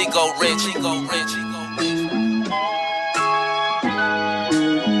 Clico rich.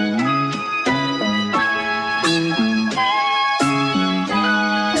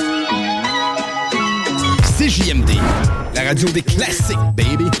 CJMD, la radio des classiques,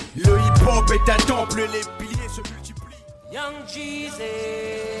 baby. Le hip-hop est un temple, les piliers se multiplient. Young Jeezy,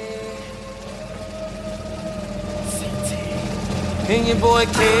 and your boy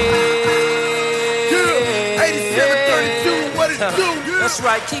K. Yeah, 8732, what it do? That's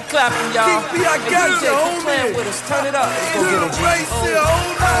right, keep clapping, y'all. Keep me, I got DJ, you, keep playing with us, turn it up. Let's go get 'em, G.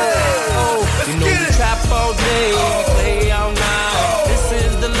 You know we trap all day, we play all night. This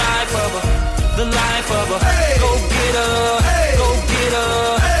is the life of a. The life of a go get her, go get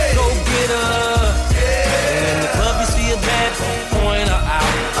her, go get her. And in the club you see a bad point her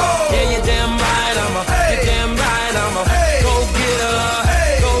out. Yeah, you're damn right, you're damn right, go get her,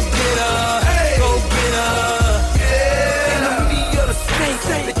 go get her, go get her. Enemy of the state,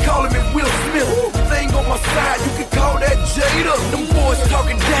 they calling me Will Smith. Thing on my side, you can call that Jada. Them boys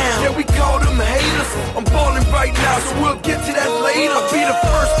talking down, yeah, we call them haters. I'm balling right now, so we'll get to that later. I'll be the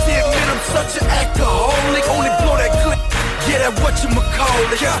first to admit I'm such an alcoholic. Only blow that good, yeah, that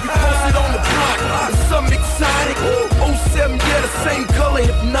whatchamacallit. We posted on the block, and something exotic. 07, yeah, the same color,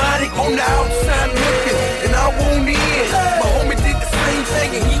 hypnotic. On the outside looking, and I won't in. My homie did the same thing,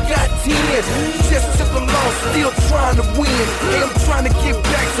 and he got 10. Just took a loss, still trying to win. Hey, I'm trying to get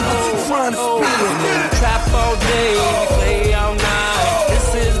back, so what you trying to spin? You know we trap all day, we play all night.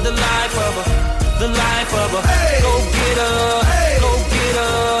 This is the life of a, the life of a. Go get her, go get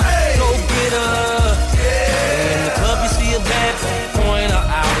her, go get her. And in the club you see a bad point her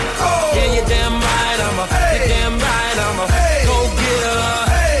out. Yeah, you're damn right, you're damn right, go get her,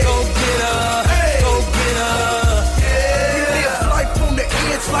 go get her, go get her. We live life on the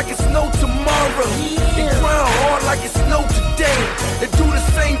edge like it's no tomorrow. And grind hard like it's no today. They do the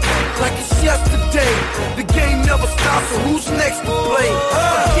same thing like it's yesterday. The game never stops, so who's next to play?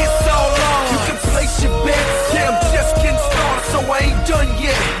 It's all on. You can place your bets. Yeah, I'm just getting started, so I ain't done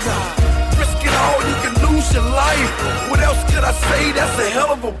yet. Risk it all, you can lose your life. What else could I say? That's a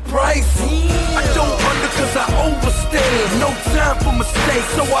hell of a price. I don't under cause I overstand. No time for mistakes,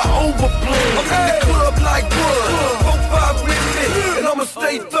 so I overplay. I'm in the club like what? 4-5 with me, and I'ma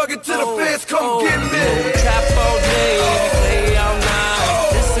stay thuggin' till the feds come get me. We trap all day, we play all night.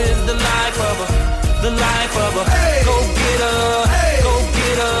 This is the life of a, the life of a. Go get her, go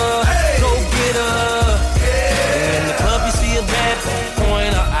get her, go get her. And in the club you see a bad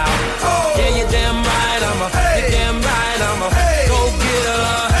point her out. Yeah, you're damn right, you're damn right, go get her,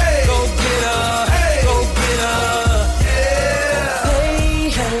 go get her, go get her. Hey,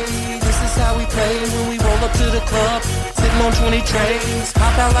 hey, this is how we play when we roll up to the club. Sitting on 20 trays,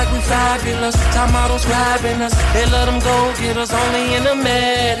 hop out like we fabulous. Top models grabbing us, they let them go get us only in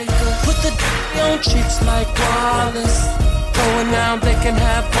America. Put the on chicks like Wallace. Going round, they can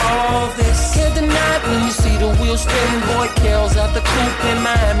have all this. Can't deny it when you see the wheels spinning. Boy, Kel's out the coupe in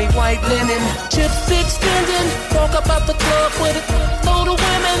Miami, white linen. Chips extending, walk up out the club with a load of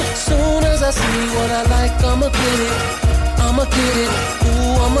women. Soon as I see what I like, I'ma get it. I'ma get it,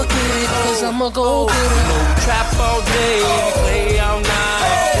 ooh, I'ma get it, cause I'ma go get it. No trap all day, we play all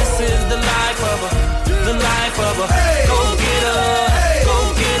night. This is the life of a, the life of a. Go get her, go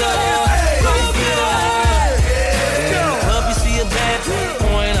get her, go get her. In the club you see a bad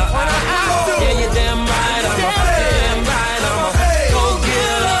point her out. Yeah, you're damn right, you're damn right, go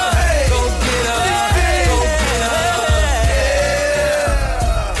get her, go get her, go get her.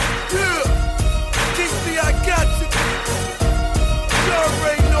 Kingsley, I got you. You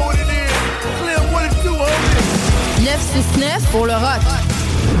already know what it is. Clem, what it do, homie? 969 pour le rock.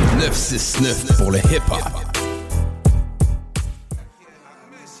 969 pour le hip-hop.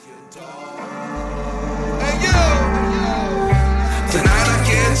 Tonight I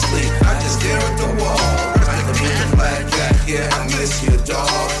can't sleep, I just stare at the wall. Rest in peace to Black Cat, yeah, I miss you,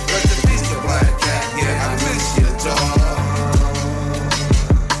 dog. Rest in peace to Black Cat, yeah, I miss you, dog.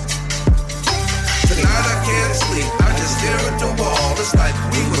 Tonight I can't sleep, I just stare at the wall. It's like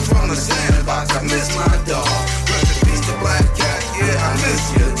we was from the sandbox, I miss my dog. Rest in peace to Black Cat, yeah, I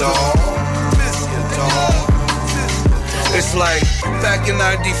miss you, dog. Miss you, dog. It's like Back in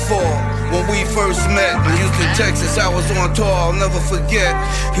 94, when we first met in Houston, Texas, I was on tour, I'll never forget.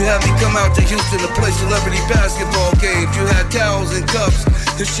 You had me come out to Houston to play celebrity basketball games. You had towels and cups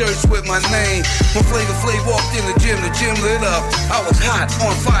and shirts with my name. When Flavor Flav walked in the gym lit up. I was hot,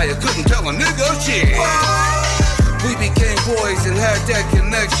 on fire, couldn't tell a nigga shit. We became boys and had that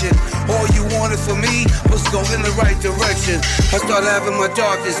connection. All you wanted from me was go in the right direction. I started having my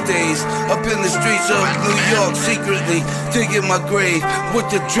darkest days up in the streets of New York, secretly digging my grave with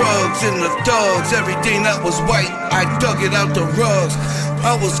the drugs and the thugs. Everything that was white, I dug it out the rugs.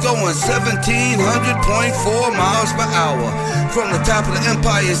 I was going 1,700.4 miles per hour. From the top of the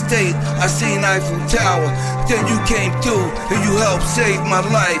Empire State, I seen Eiffel Tower. Then you came through and you helped save my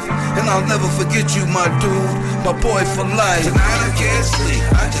life. And I'll never forget you, my dude, my boy for life. Tonight I can't sleep,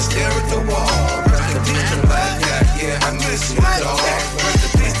 I just stare at the wall. Rest in peace to Black Cat, yeah, I miss you, dog. Rest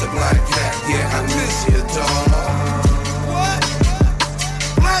in peace to Black Cat, yeah, I miss you, dog. What?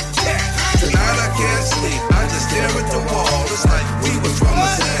 Black Cat. Tonight I can't sleep, I just stare at the wall. It's like we was from the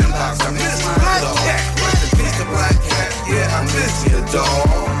sandbox, I miss my dog. Rest in peace to Black Cat, yeah, I miss you, dog.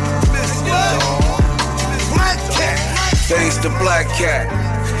 Miss you, dog. Black Cat. Thanks to Black Cat,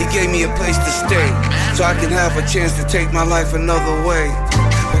 he gave me a place to stay, so I can have a chance to take my life another way.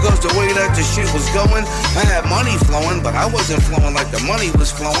 Because the way that the shit was going, I had money flowing, but I wasn't flowing like the money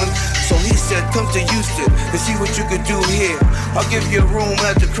was flowing. So he said, come to Houston and see what you could do here. I'll give you a room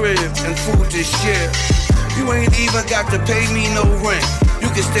at the crib and food to share. You ain't even got to pay me no rent.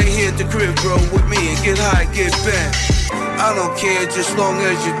 You can stay here at the crib, bro, with me and get high, get bent. I don't care, just long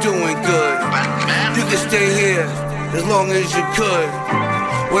as you're doing good. You can stay here as long as you could.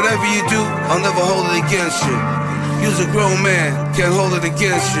 Whatever you do, I'll never hold it against you. You's a grown man, can't hold it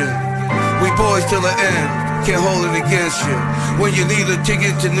against you. We boys till the end, can't hold it against you. When you need a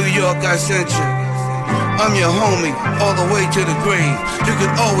ticket to New York, I sent you. I'm your homie, all the way to the grave. You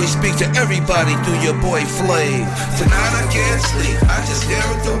can always speak to everybody through your boy Flav. Tonight I can't sleep, I just stare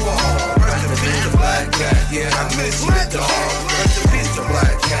at the wall. Rest in peace to Black Cat, yeah, I miss you, dog. Rest in peace to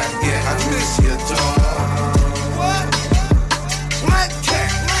Black Cat, yeah, I miss you, dog. What? Black Cat.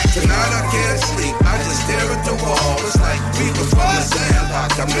 Tonight I can't sleep, I just stare at the wall. It's like we was from the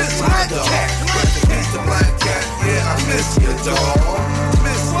sandbox, I miss my dog. Rest in peace to Black Cat, yeah, I miss you, dog.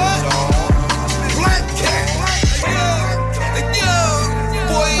 Miss you, dog. Black Cat. Yo,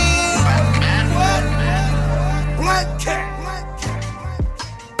 boy. Black Cat.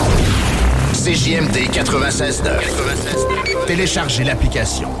 CJMD 96.9. Téléchargez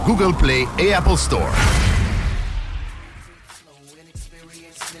l'application Google Play et Apple Store.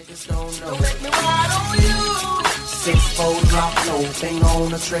 Six-fold drop, no thing on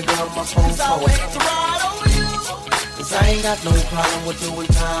the trigger of my phone. Cause I ain't got no problem with doing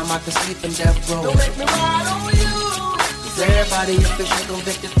time. I can sleep in death row. Don't make me ride on you. Cause everybody official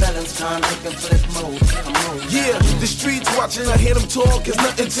convicted felons, convict and flip mode. Yeah, the streets watching, I hear them talk, it's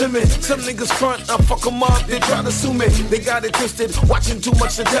nothing to me. Some niggas front, I fuck them up, they try to sue me. They got it twisted, watching too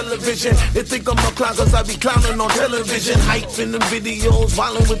much of television. They think I'm a clown cause I be clowning on television. Hype in them videos,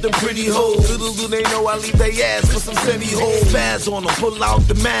 wildin' with them pretty hoes. Little do they know I leave they ass with some steady hoes. Spaz on them, pull out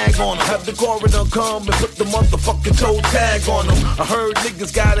the mag on them. Have the coroner come and put the motherfucking toe tag on them. I heard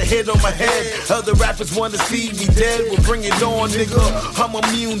niggas got a hit on my head. Other rappers wanna see me dead, well bring it on, nigga. I'm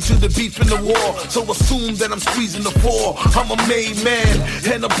immune to the beef in the war, so assume that I'm squeezing the four. I'm a made man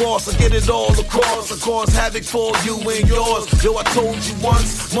and a boss, I get it all across. I cause havoc for you and yours. Yo, I told you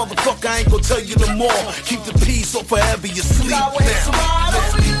once, motherfucker, I ain't gonna tell you no more. Keep the peace or forever you sleep now.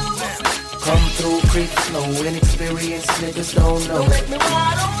 Come through, creep slow, inexperienced niggas don't know. Don't make me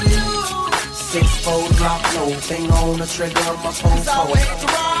ride on you. Six-fold drop, no thing on the trigger of my phone. Cause I wait to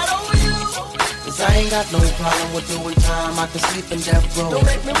ride on you. Cause I ain't got no problem with doing time. I can sleep in death row. Don't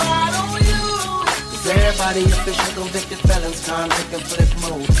make me ride on you. Everybody official convicted felons, convict and flip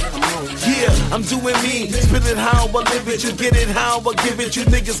mode. Yeah, I'm doing me, spit it how I live it. You get it how I give it. You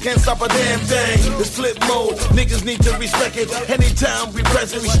niggas can't stop a damn thing. It's flip mode, niggas need to respect it. Anytime we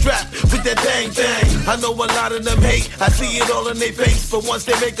present, we strapped with that dang thing. I know a lot of them hate, I see it all in their face. But once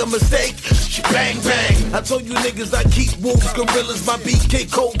they make a mistake, bang bang. I told you niggas I keep wolves, gorillas, my BK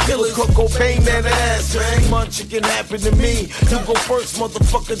cold killers. Cocaine that ass, bang. Much it can happen to me. You go first,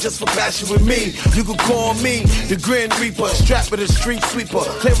 motherfucker, just for passion with me. You can call me the Grin Reaper, strapped with a street sweeper,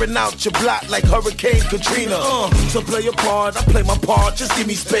 clearing out your block like Hurricane Katrina. So play your part, I play my part, just give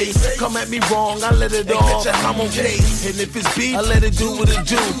me space. Come at me wrong, I let it all. I'm on case, and if it's beef, I let it do what it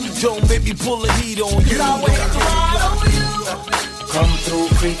do. Don't make me pull the heat on you. Come through,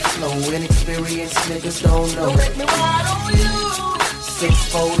 creep slow, inexperienced niggas don't know. Don't make me ride on you.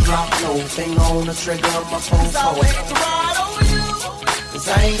 Six-fold drop, no thing on the trigger of my phone. Cause I wait to ride on you.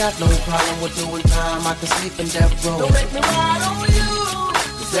 Cause I ain't got no problem with doing time. I can sleep in death row. Don't make me ride on you.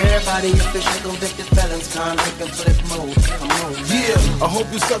 Everybody official convicted felons, convict and flip mode. Come on, yeah, I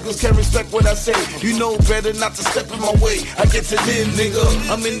hope you suckers can respect what I say. You know better not to step in my way. I get to live, nigga.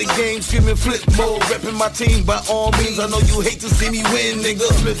 I'm in the game, screaming flip mode, repping my team by all means. I know you hate to see me win, nigga.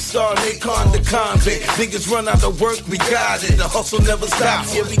 Flip star, Nacon, the convict. Niggas run out of work, we got it. The hustle never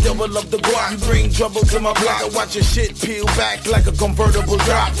stops. Yeah, we double up the guap. You bring trouble to my block. I watch your shit peel back like a convertible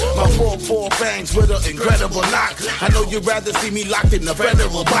drop. My 4-4 fangs with an incredible knock. I know you'd rather see me locked in the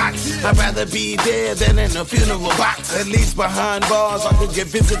federal box. I'd rather be there than in a funeral box. At least behind bars, I could get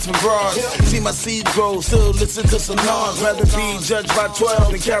visits from bras. See my seed grow, still listen to some Nas. Rather be judged by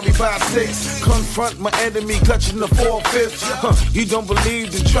 12 than carried by 6. Confront my enemy, clutching the 4/5. You don't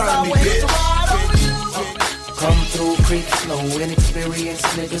believe, then try me, bitch. Come through, creep slow, inexperienced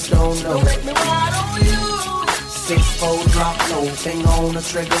niggas don't know. Don't make me ride on you. 6-4 drop low, finger on the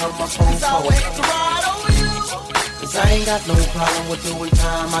trigger of my phone. Cause I wait to ride on you. Cause I ain't got no problem with doing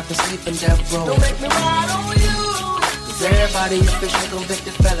time. I can sleep in death row. Don't make me ride on you. Cause everybody official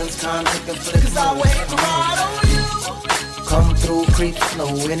convicted felons, convict and flip. Cause I wait to ride on you. Come through, creep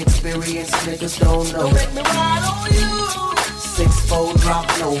slow, inexperienced niggas don't know. Don't make me ride on you. 6-4 drop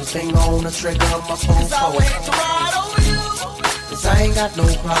low, finger on the trigger of my phone. Cause I wait to ride on you. Cause I ain't got no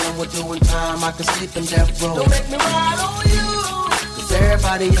problem with doing time. I can sleep in death row. Don't make me ride on you. Cause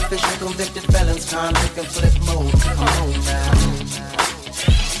everybody official convicted felons, convict and flip mode. Come on now.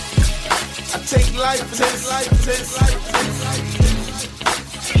 I take life,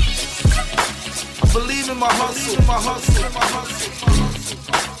 I believe in my hustle,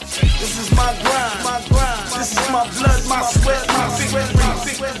 This is my grind, This is my blood, my sweat, my victory.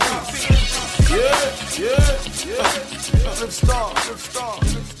 Yeah. Flip star.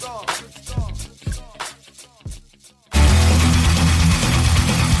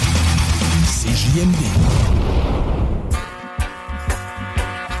 CJMD.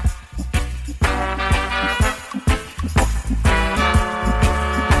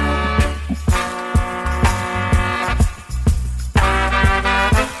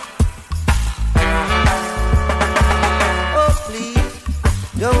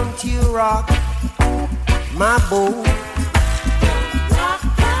 Don't you rock my boat? Rock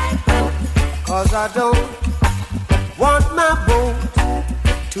my boat. Cause I don't want my boat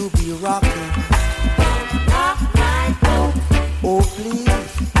to be rocking. Rock my boat. Oh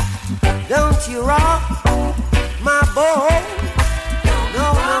please, don't you rock my boat? No,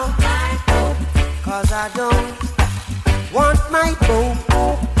 Rock my boat. cause I don't want my boat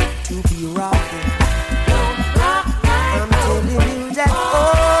to be rocking. Rock my I'm telling you that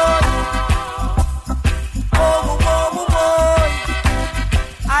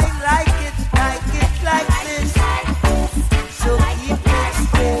I like it like this. So keep it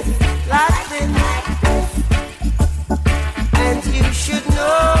steady like this. And you should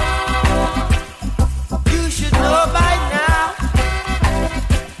know by now.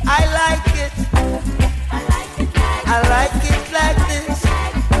 I like it like this.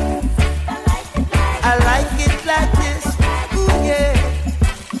 I like it like this. Ooh yeah.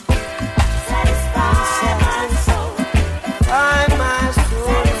 Satisfy my soul. By my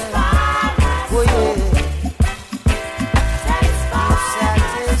soul. Oh yeah. Satisfy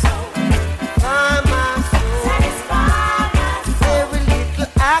my soul. Every little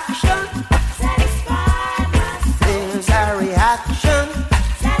action. There's a reaction.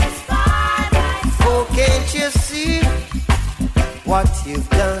 Oh, can't you see what you've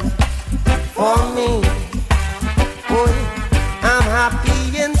done for me? Boy, I'm happy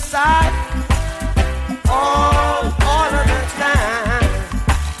inside all of the time.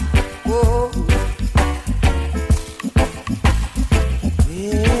 Oh,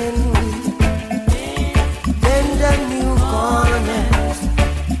 when we bend the new corners,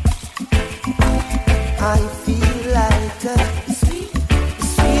 I feel like a sweet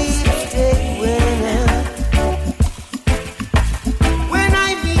winner. When I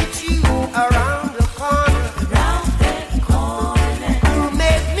meet you around the corner, you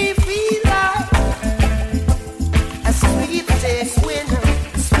make me feel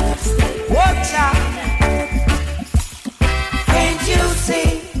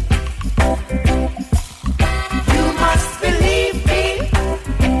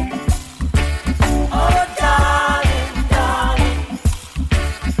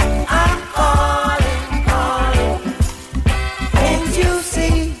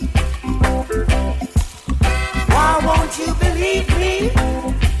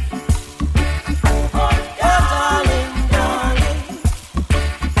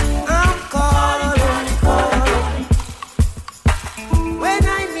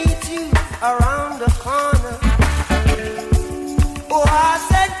around the corner. Oh, I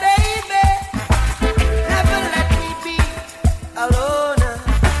said, baby, never let me be alone.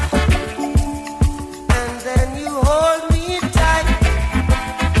 And then you hold me tight,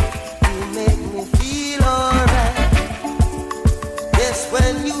 you make me feel alright. Yes,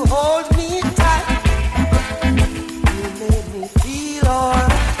 when you hold me tight, you make me feel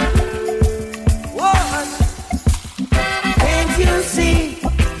alright. What? Can't you see?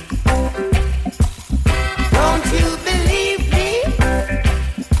 Don't you believe me?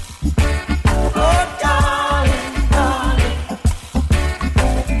 Oh, darling, darling,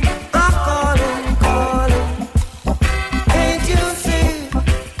 I'm calling, calling. Can't you see?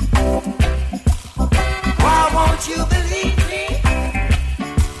 Why won't you believe me?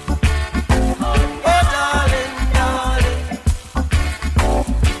 Oh, darling, darling,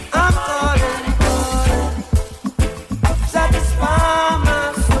 I'm calling, calling. Satisfy my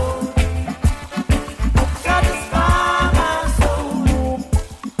soul. Satisfy my soul.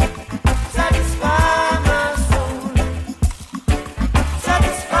 Satisfy my soul.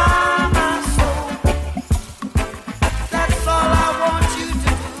 Satisfy my soul. That's all I want you to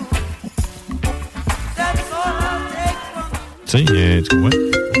do. That's all I'll take from you. Tu sais, tu vois?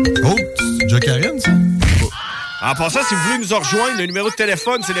 Oh, c'est déjà Karen, ça? En passant, si vous voulez nous en rejoindre, le numéro de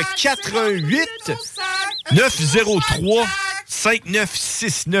téléphone, c'est le 88 903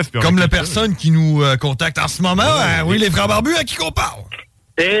 5969. Comme la personne qui nous contacte en ce moment. Oui, les frères barbus, à qui qu'on parle?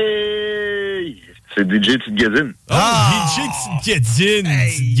 Hey! C'est DJ Petite Gazine. DJ Petite Gazine.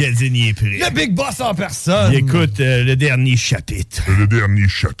 Petite Gazine, il est prêt. Le Big Boss en personne. Il écoute le dernier chapitre. Le dernier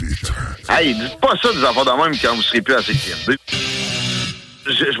chapitre. Hey, dites pas ça des enfants de même quand vous serez plus à CJMD.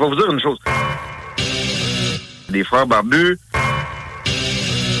 Je vais vous dire une chose. Les frères barbus,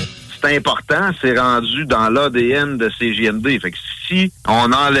 c'est important, c'est rendu dans l'ADN de CJMD. Fait que si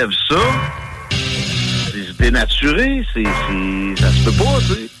on enlève ça, c'est dénaturé, ça se peut pas,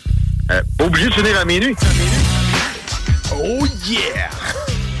 tu sais. Pas obligé de finir à minuit. Oh yeah!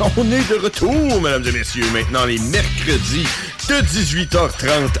 On est de retour, mesdames et messieurs. Maintenant, les mercredis de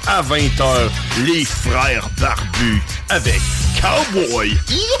 18h30 à 20h, les frères barbus avec Cowboy.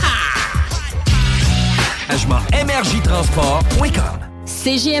 MRJtransport.com.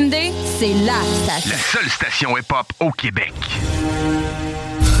 CJMD, c'est la station. La seule station hip-hop au Québec.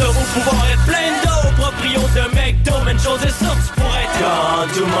 De vos pouvoirs être plein d'eau, proprio de McDo, mais une chose est sûre, tu pourrais être gone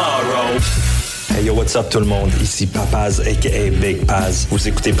tomorrow. Hey yo, what's up tout le monde? Ici Papaz, a.k.a. Big Paz. Vous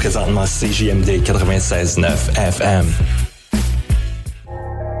écoutez présentement CJMD 96.9 FM.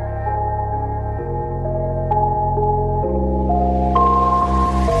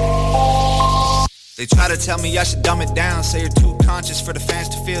 They try to tell me I should dumb it down, say you're too conscious for the fans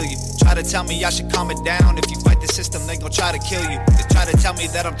to feel you. Try to tell me I should calm it down, if you fight the system they gon' try to kill you. They try to tell me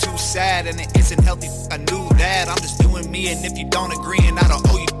that I'm too sad and it isn't healthy, I knew that. I'm just doing me and if you don't agree and I don't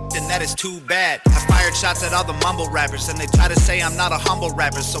owe you, then that is too bad. I fired shots at all the mumble rappers and they try to say I'm not a humble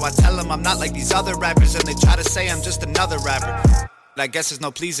rapper. So I tell them I'm not like these other rappers and they try to say I'm just another rapper. I guess there's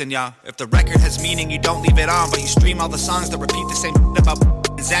no pleasing y'all. If the record has meaning, you don't leave it on, but you stream all the songs that repeat the same about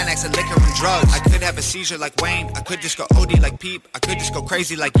Xanax and liquor and drugs. I could have a seizure like Wayne. I could just go OD like Peep. I could just go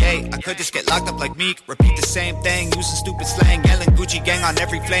crazy like Ye. I could just get locked up like Meek. Repeat the same thing, using stupid slang, yelling Gucci gang on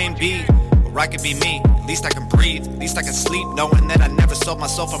every flame beat. Or I could be me. At least I can breathe. At least I can sleep, knowing that I never sold my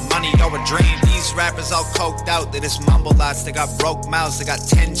soul for money or a dream. These rappers all coked out. They just mumble lots. They got broke mouths. They got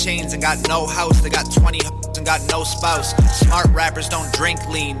 10 chains and got no house. They got 20 and got no spouse. Smart rappers don't drink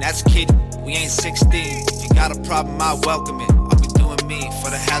lean. That's kid. We ain't 16. If you got a problem, I'll welcome it. I'll be doing me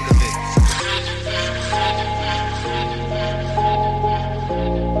for the hell of it.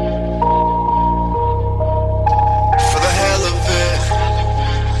 For the hell of it.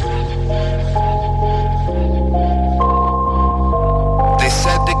 They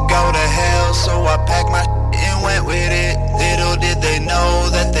said to go to hell, so I packed my and went with it. Little did they know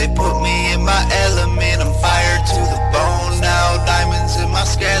that they put me in my element. I'm fired to the bone now, diamonds in my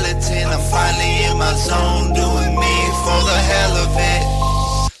skeleton. I'm finally in my zone, doing me for the hell of it.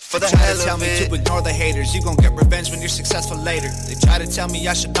 For the hell of it. They try to tell me to ignore the haters. You gon' get revenge when you're successful later. They try to tell me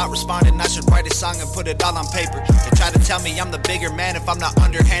I should not respond and I should write a song and put it all on paper. They try to tell me I'm the bigger man if I'm not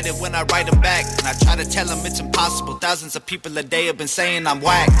underhanded when I write them back. And I try to tell them it's impossible. Thousands of people a day have been saying I'm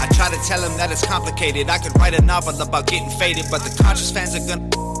whack. I try to tell them that it's complicated. I could write a novel about getting faded, but the conscious fans are gonna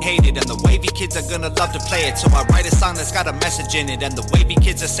hate it, and the wavy kids are gonna love to play it. So I write a song that's got a message in it, and the wavy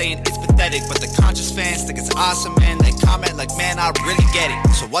kids are saying it's pathetic, but the conscious fans think it's awesome, and they comment like, man, I really get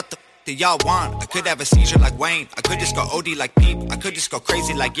it. So what the do y'all want? I could have a seizure like Wayne. I could just go OD like Peep. I could just go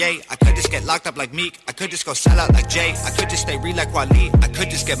crazy like Ye. I could just get locked up like Meek. I could just go sell out like Jay. I could just stay real like Wally. I could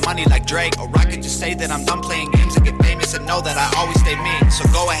just get money like Drake. Or I could just say that I'm done playing games and get famous and know that I always stay me. So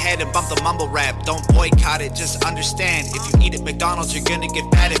go ahead and bump the mumble rap. Don't boycott it, just understand. If you eat at McDonald's, you're gonna get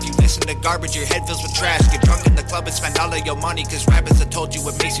fat. If you listen to garbage, your head fills with trash. Get drunk in the club and spend all of your money. Cause rappers have told you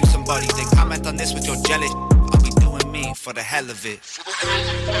it makes you somebody. Then comment on this with your jealous. I'll be doing me for the hell of it. For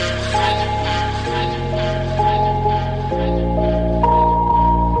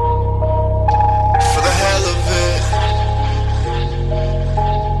the hell of it.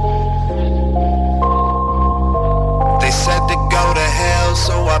 They said to go to hell,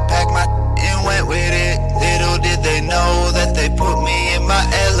 so I packed my and went with it. Little did they know that they put me in my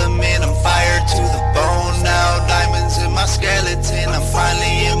element. I'm fired to the bone now, diamonds in my skeleton. I'm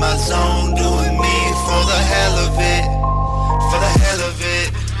finally in my zone, doing me for the hell of it. For the hell of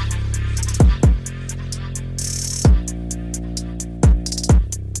it.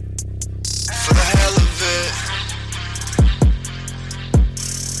 For the hell of it.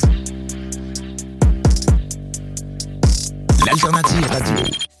 L'alternative radio.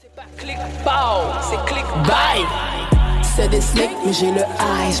 C'est click bye. C'est des snakes mais j'ai le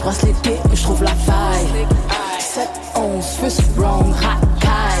high. Je brasse l'été mais je trouve la faille. 7-11 fist wrong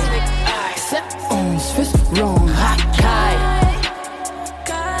racaille. 7-11 fist wrong racaille.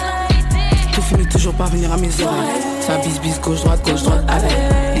 Tout finit toujours par venir à mes oreilles. Ça bise gauche droite allez.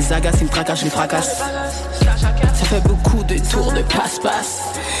 Les agaces ils me tracassent, je les fracasse. Ça fait beaucoup de tours de passe-passe,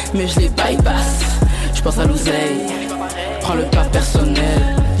 mais je les bypass. Je pense à l'oseille, prends le pas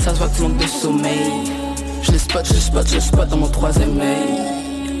personnel. Ça se voit que tu manques de sommeil. Je les spot dans mon troisième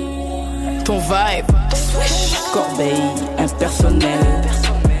œil. Ton vibe, swish, corbeille, impersonnel.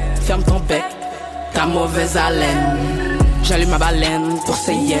 Ferme ton bec, ta mauvaise haleine. J'allume ma baleine pour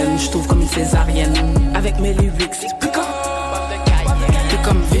ses yens. Je trouve comme une césarienne. Avec mes lyrics, c'est plus comme t'es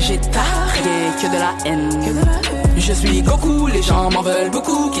comme végétarien, que de la haine. Je suis Goku, les gens m'en veulent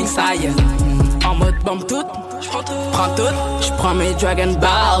beaucoup. King Saiyan, en mode bombe toute. Prends tout, j'prends mes Dragon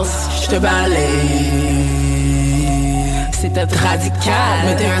Balls, j'te balaye. C'est peut-être radical,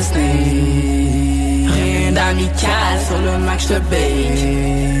 mais t'es un snake. Rien d'amical, sur le Mac j'te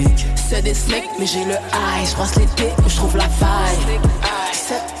bake. C'est des snakes, mais j'ai le high. J'brasse l'été, j'trouve la faille.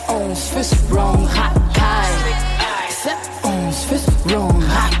 7-11 fist wrong racaille. 7-11 fist wrong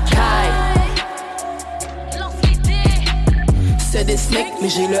racaille. C'est des snakes, mais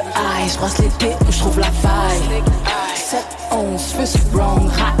j'ai le high. J'brasse l'été, j'trouve la faille. 7-11 fist wrong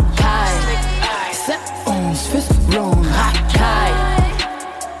racaille. 7-11 fist wrong racaille.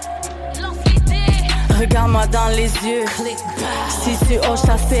 Regarde-moi dans les yeux. Si tu hoches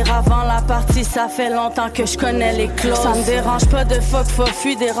ta sphère avant la partie, ça fait longtemps que je connais les clauses. Ça me dérange pas de fuck,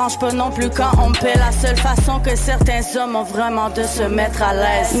 dérange pas non plus quand on me paie. La seule façon que certains hommes ont vraiment de se mettre à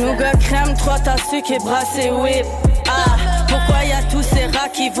l'aise. Nougat crème, 3 tasses sucre et brassé whip. Ah, pourquoi y a tous ces rats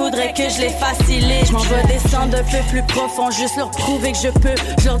qui voudraient que je les facilite? Je m'en vais descendre un peu plus profond, juste leur prouver que je peux.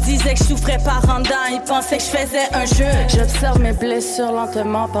 Je leur disais que je souffrais par en dedans, ils pensaient que je faisais un jeu. J'observe mes blessures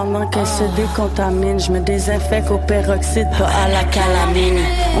lentement pendant qu'elles se décontaminent. Je me désinfecte au peroxyde, pas à la calamine.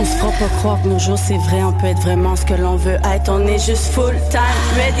 On se fera pas croire que nos jours c'est vrai, on peut être vraiment ce que l'on veut être. On est juste full time,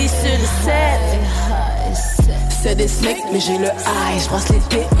 ready sur le set. C'est des snakes, mais j'ai le high. J'brasse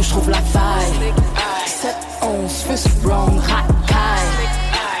l'été, je trouve la faille. 7-11 fist wrong racaille.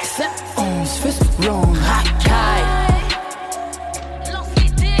 7-11 fist wrong racaille.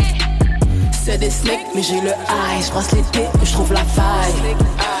 C'est des snakes, mais j'ai le high. J'brasse l'été, je trouve la faille.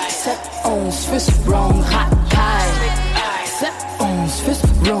 7-11 fist wrong racaille. 7-11 fist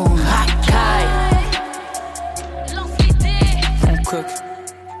wrong racaille. On cook.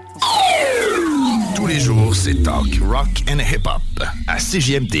 Tous les jours, c'est talk, rock and hip-hop à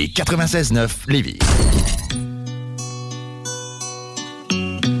CJMD 96.9 Lévis.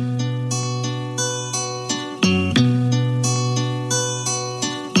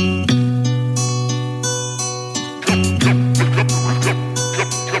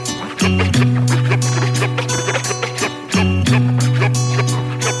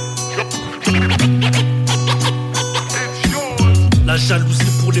 La jalousie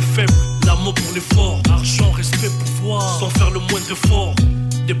pour les faibles, l'amour pour les forts. Argent, respect, pouvoir, sans faire le moindre effort.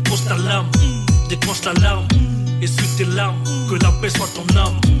 Dépose ta lame, déclenche l'alarme. Essuie tes larmes, que la paix soit ton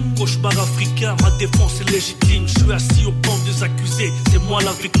âme. Cauchemar africain, ma défense est légitime. Je suis assis au banc des accusés, c'est moi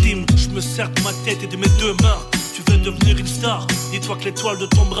la victime. Je me sers de ma tête et de mes deux mains tu veux devenir une star. Dis-toi que l'étoile ne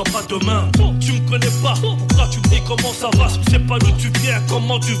tombera pas demain. Tu me connais pas, pourquoi tu me dis comment ça va? Je sais pas d'où tu viens,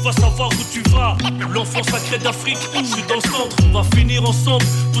 comment tu vas savoir où tu vas? L'enfant sacré d'Afrique, je suis dans le centre. On va finir ensemble,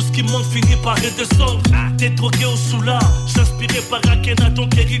 tout ce qui manque finit par redescendre. T'es drogué au soulard, j'inspiré par Akhenaton,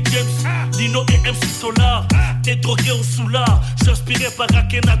 Kerry James, Lino et MC Solar. T'es drogué au soulard, j'inspiré par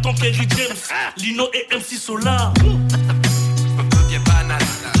Akhenaton, Kerry James, Lino et MC Solar. Bien banal,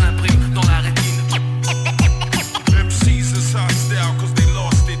 j'imprime dans la rétine. MC's is hostile cause they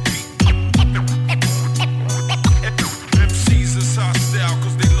lost their beat. MC's is hostile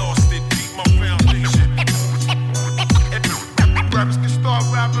cause they lost their beat, my foundation. Rappers can start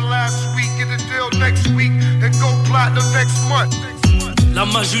rapping last week, get a deal next week, and go platinum next month. La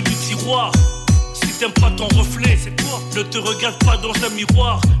magie du tiroir. Si t'aimes pas ton reflet, c'est quoi? Ne te regarde pas dans un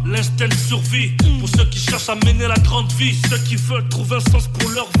miroir. L'instinct de survie pour ceux qui cherchent à mener la grande vie, ceux qui veulent trouver un sens pour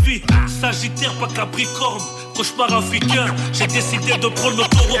leur vie. Sagittaire, pas Capricorne, cauchemar africain. J'ai décidé de prendre le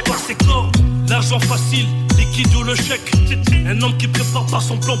taureau par ses cornes. L'argent facile, liquide ou le chèque. Un homme qui prépare par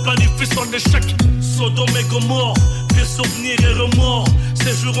son plan planifie son échec. Sodome et Gomorre, pire souvenir et remords.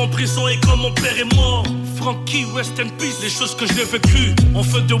 Séjour en prison et comme mon père est mort. Frankie, rest in peace, les choses que j'ai vécues ont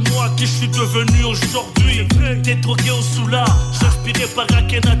fait de moi qui je suis devenu aujourd'hui. T'es drogué au soulard, j'inspiré par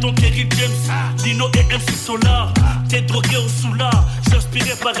Akhenaton, Kerry James, Lino et MC Solar. T'es drogué au soulard,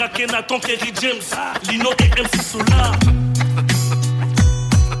 j'inspiré par Akhenaton, Kerry James, Lino et MC Solar.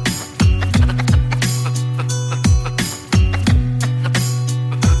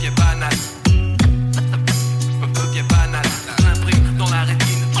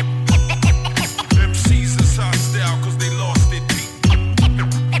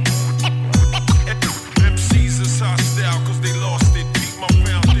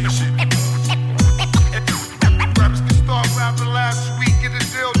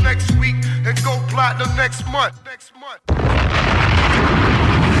 Next month.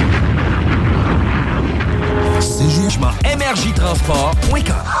 CJMD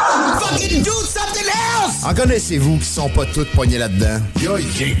énergietransport.com. Fucking do something else! En connaissez-vous qui sont pas toutes poignées là-dedans?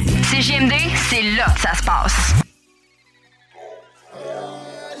 CJMD, c'est là que ça se passe.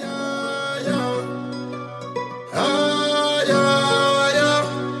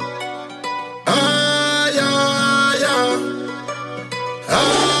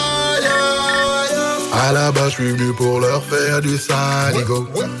 À la base, je suis venu pour leur faire du saligo.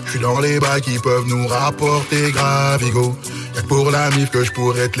 Je suis dans les bails qui peuvent nous rapporter gravigo. Y'a que pour la mif que je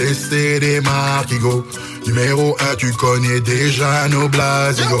pourrais te laisser des marquigo. Numéro 1, tu connais déjà nos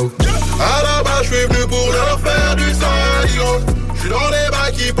blasigo. À la base, je suis venu pour leur faire du saligo. Je suis dans les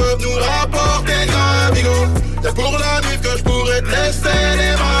bails qui peuvent nous rapporter gravigo. Y'a que pour la mif que je pourrais te laisser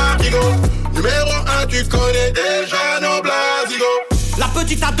des marquigo. Numéro 1, tu connais déjà nos blasigo. La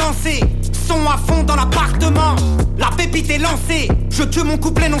petite a dansé, son à fond dans l'appartement. La pépite est lancée, je tue mon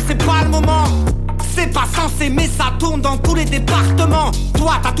couplet, non c'est pas le moment. C'est pas censé mais ça tourne dans tous les départements.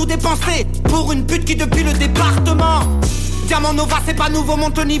 Toi t'as tout dépensé pour une pute qui depuis le département. Diamant Nova c'est pas nouveau,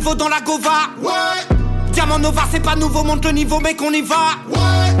 monte le niveau dans la Gova. Ouais. Diamant Nova c'est pas nouveau, monte le niveau mec on y va.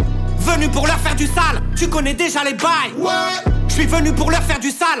 Ouais. Venu pour leur faire du sale, tu connais déjà les bails. Ouais. J'suis venu pour leur faire du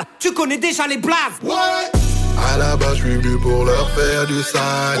sale, tu connais déjà les blazes. Ouais. À la base, je suis venu pour leur faire du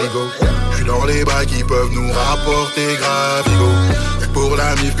saligo. Je suis dans les bails qui peuvent nous rapporter gravigo. Et pour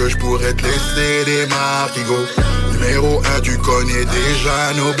la mif que je pourrais te laisser des marquigo. Numéro 1, tu connais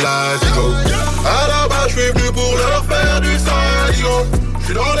déjà nos blasigo. À la base, je suis venu pour leur faire du saligo. Je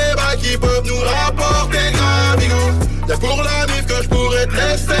suis dans les bails qui peuvent nous rapporter gravigo. Et pour la mif que je pourrais te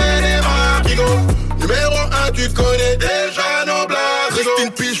laisser des marquigo. Numéro 1, tu connais déjà nos blasigo. Reste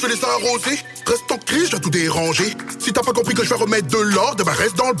une pige, je vais les arroser. Reste en crise, je dois tout déranger. Si t'as pas compris que je vais remettre de l'ordre, bah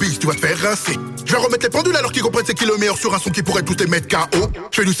reste dans le bis, tu vas te faire rincer. Je vais remettre les pendules alors qu'ils comprennent c'est qui le meilleur sur un son qui pourrait tous les mettre KO.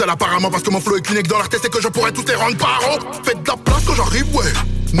 Je fais du sale apparemment parce que mon flow est clinique dans l'artiste et que je pourrais tous les rendre paro. Faites de la place quand j'arrive, ouais.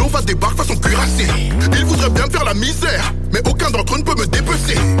 Nova débarque façon cuirassée. Ils voudraient bien me faire la misère, mais aucun d'entre eux ne peut me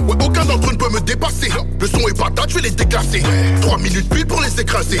dépecer. Ouais, aucun d'entre eux ne peut me dépasser. Le son est patate, je vais les déclasser. 3 minutes pile pour les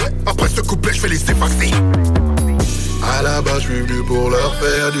écraser. Après ce couplet, je vais les effacer. À la base, je suis venu pour leur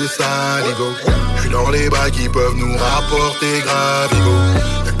faire du saligo. Je suis dans les bails qui peuvent nous rapporter gravigo.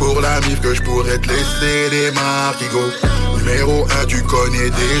 Et pour la mif que je pourrais te laisser des marquigo. Numéro 1, tu connais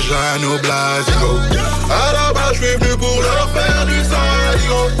déjà nos blasigo. À la base, je suis venu pour leur faire du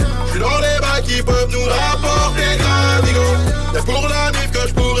saligo. Je suis dans les bails qui peuvent nous rapporter gravigo. Et pour la mif que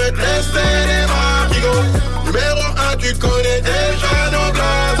je pourrais te laisser des marquigo. Numéro 1, tu connais déjà nos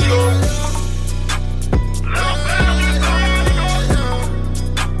blasigo.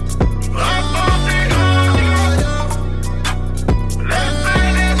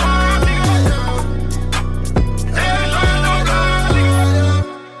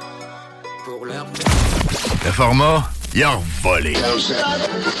 Format, il a volé.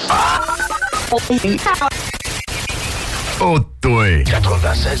 Oh, toi.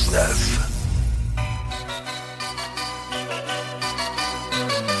 96.9.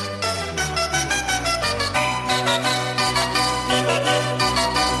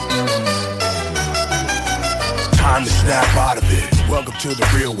 Time to snap out of it. Welcome to the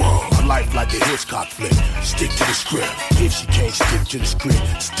real world. A life like a Hitchcock flick. Stick to the script. If she can't stick to the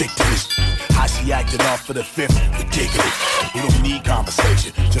script, stick to this. How she acted off for the fifth, ridiculous. We don't need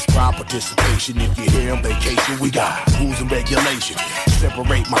conversation, just crowd participation. If you're here on vacation, we got rules and regulations.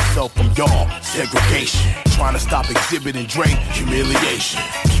 Separate myself from y'all, segregation. Trying to stop exhibiting drink, humiliation.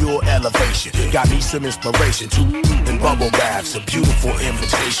 Pure elevation, got me some inspiration too. And bubble baths, a beautiful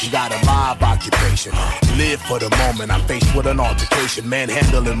invitation. Got a live occupation, live for the moment. I'm faced with an altercation,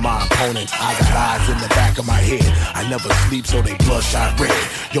 manhandling my opponents. I got eyes in the back of my head. I never sleep, so they bloodshot red.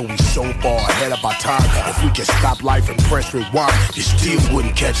 Yo, we so far ahead of our time. If we can stop life and press rewind, you still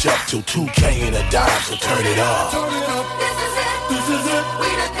wouldn't catch up till 2K and a dime. So turn it up. Turn it up. This is it. This is it. We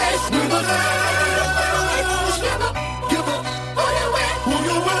the case. We the give up. Who you with? Who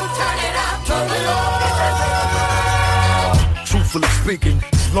you with? Turn it up. Turn it up. Truthfully speaking,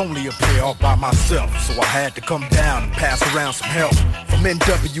 it's lonely up here all by myself. So I had to come down and pass around some help. From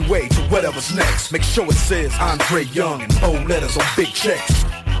NWA to whatever's next. Make sure it says Andre Young in bold letters on big checks.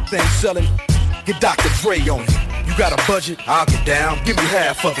 Things selling, get Dr. Dre on it. You got a budget, I'll get down, give me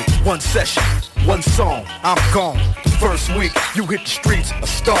half of it. One session, one song, I'm gone. The first week, you hit the streets, a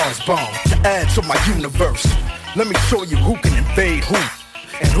star's born. To add to my universe, let me show you who can invade who.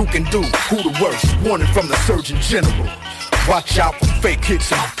 And who can do who the worst. Warning from the Surgeon General. Watch out for fake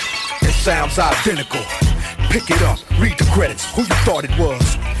hits and it sounds identical. Pick it up, read the credits, who you thought it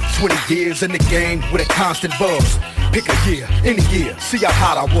was. 20 years in the game with a constant buzz. Pick a year, any year, see how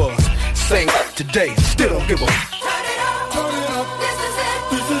hot I was. Same today, still don't give a. Turn it up, turn it up. This is it,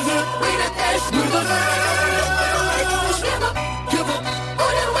 this is it. We the case, we the give up, who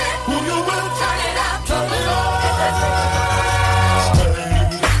you with, who you with. Turn it up, turn it up.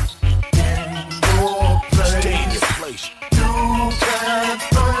 Stay in your place. You can't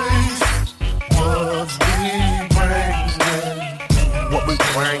face what we bring. What we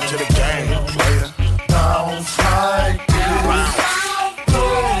bring to the game, player. Bounce like this.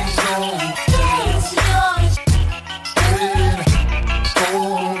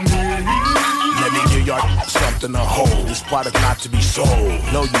 Something to hold. This product not to be sold.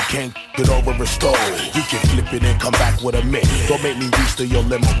 No, you can't get over a stove. You can flip it and come back with a mint. Don't make me reach to your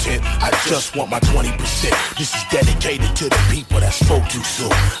limo tent. I just want my 20%. This is dedicated to the people that spoke too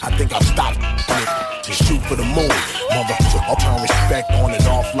soon. I think I'll stop to shoot for the moon. Motherfucker, I'll turn respect on and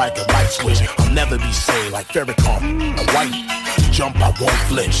off like a light switch. I'll never be sane like Farrakhan. A white jump, I won't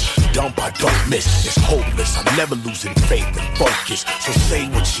flinch. Dump, I don't miss. It's hopeless. I'm never losing faith and focus. So say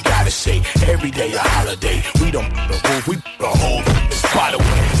what you gotta say. Every day a holiday. We don't move, we the whole. By the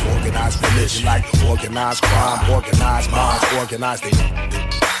way, organized religion like organized crime, organized minds, organized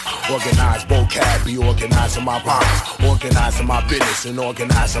organized vocab, be organizing my rhymes, organizing my business and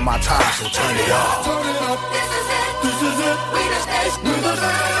organizing my time. So turn it up. Turn it up. This is it. This is it. We the stage. We the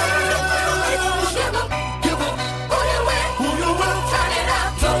give up. Who you with? Who you with? Turn it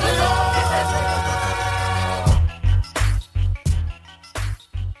up. Turn it up.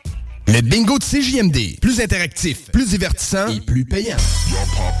 Le bingo de CJMD. Plus interactif, plus divertissant et plus payant. Y'all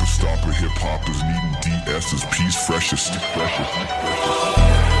papa stopper hip hoppers needing DS's piece freshest.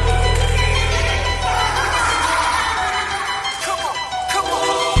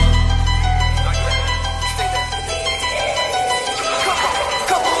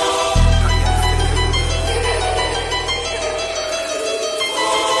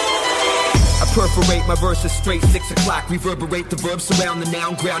 Perforate my verses straight, 6 o'clock. Reverberate the verbs, surround the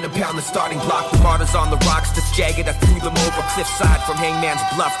noun, ground and pound the starting block. The martyrs on the rocks, that's jagged, I threw them over cliffside from Hangman's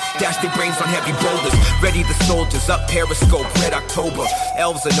Bluff. Dash their brains on heavy boulders. Ready the soldiers, up Periscope, Red October.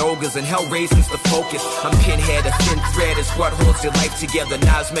 Elves and ogres and hell raisins the focus. I'm pinhead, a thin thread is what holds your life together.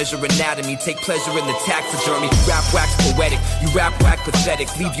 Knives measure anatomy, take pleasure in the taxidermy. Rap wax poetic, you rap whack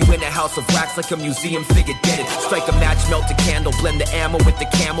pathetic. Leave you in a house of wax like a museum figure, get it. Strike a match, melt a candle, blend the ammo with the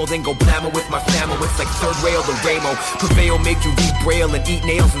camel, then go blammo with my family. It's like third rail the Ramo. Prevail, make you read braille and eat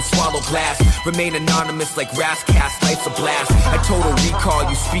nails and swallow glass. Remain anonymous like Rascast, life's a blast. I total recall,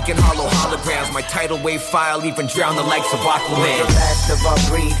 you speaking hollow holograms. My tidal wave file even drown the likes of Aquaman. We're the last of our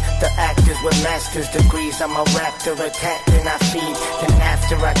breed, the actors with master's degrees. I'm a raptor, attack, then I feed. Then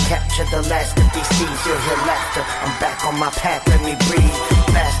after I capture the last of these seeds, you'll hear laughter. I'm back on my path, let me breathe.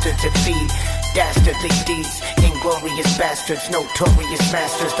 Faster to feed. dastardly deeds, inglorious bastards, notorious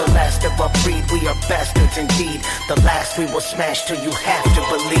masters, the last of our breed. We are bastards indeed, the last we will smash till you have to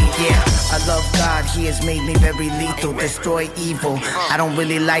believe. Yeah, I love God, he has made me very lethal, destroy evil. I don't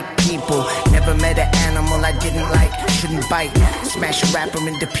really like people, never met an animal I didn't like, shouldn't bite. Smash a rapper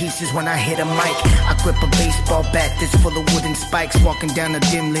into pieces when I hit a mic. I grip a baseball bat that's full of wooden spikes, walking down a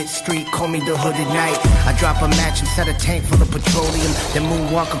dim lit street, call me the Hooded Knight. I drop a match and set a tank full of petroleum, then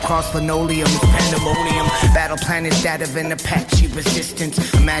moonwalk across linoleum. It's pandemonium, battle plan is that of an Apache resistance.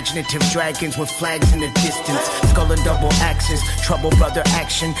 Imaginative dragons with flags in the distance, skull and double axes, trouble brother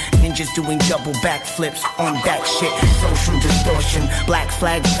action, ninjas doing double backflips on that shit. Social distortion, black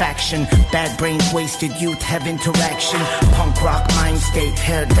flag faction, bad brains wasted youth have interaction. Punk rock mind state,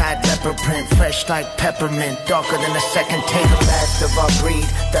 hair dyed leopard print, fresh like peppermint, darker than a second take. The last of our breed,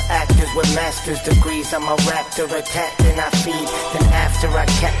 the actors with master's degrees. I'm a raptor, attack then I feed, then after I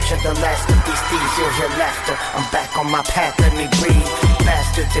capture the last of these thieves, you'll hear laughter. I'm back on my path, let me breathe.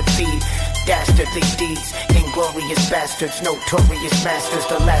 Faster to feed, dastardly deeds, inglorious bastards, notorious masters,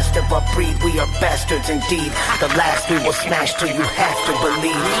 the last of our breed. We are bastards indeed, the last we will smash till you have to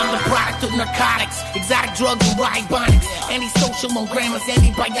believe. I'm the product of narcotics, exotic drugs and ribonics, antisocial on grammars,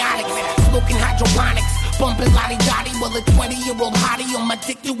 antibiotics, smoking hydroponics, bumping lottie dotty, well a 20-year-old hottie on my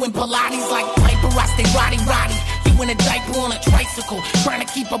dick doing Pilates like Piper. I stay roddy. You in a diaper on a tricycle, trying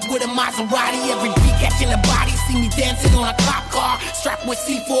to keep up with a Maserati. Every beat catching a body, see me dancing on a cop car, strapped with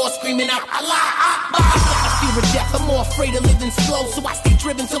C4, screaming out Allah Akbar. I fear of death, I'm more afraid of living slow, so I stay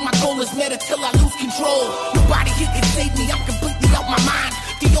driven till my goal is met until I lose control. Nobody here can save me, I'm completely out my mind.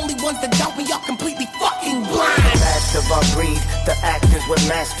 The only ones that doubt me are completely fucking blind. The last of our breed, the actors with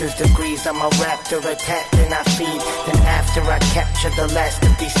master's degrees. I'm a raptor, attack then I feed, then after I capture the last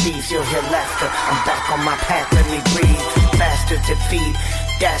of these thieves, you'll hear laughter. I'm back on my path, let me breathe. Faster to feed,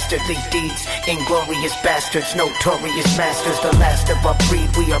 dastardly deeds, inglorious bastards, notorious masters, the last of our breed.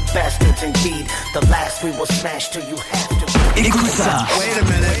 We are bastards indeed, the last we will smash till you have to. Écoute ça. Wait a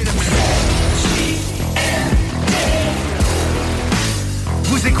minute.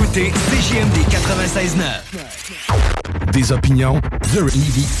 Vous écoutez CJMD 96.9. Des opinions, The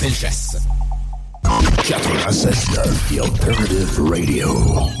Lévis Felchasse. 96.9, The Alternative Radio.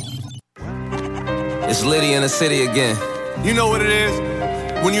 It's Liddy in the city again. You know what it is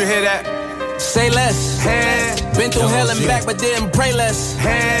when you hear that? Say less. Been through hell and back, but didn't pray less.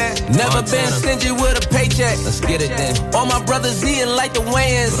 Never been stingy with a paycheck. Let's get it then. All my brothers eating like the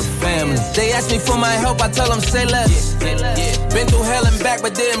Wayans. For the family. They ask me for my help, I tell them say less. Been through hell and back,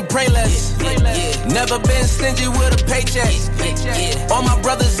 but didn't pray less. Never been stingy with a paycheck. All my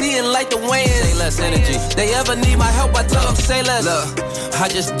brothers eating like the Wayans. Say less energy. They ever need my help, I tell them say less. Look, I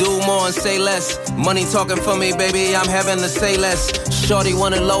just do more and say less. Money talking for me, baby, I'm having to say less. Shorty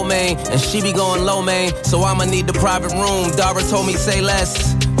wanted low main, and she be going low main, so I'ma need the private room. Dara told me say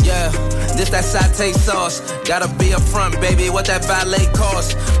less. Yeah, this that satay sauce. Gotta be up front, baby, what that valet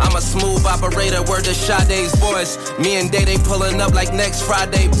cost. I'm a smooth operator, word to Sade's voice. Me and Day pulling up like next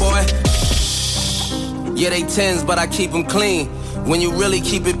Friday, boy. Yeah, they tens, but I keep them clean. When you really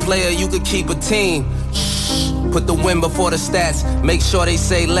keep it player, you could keep a team. Put the win before the stats. Make sure they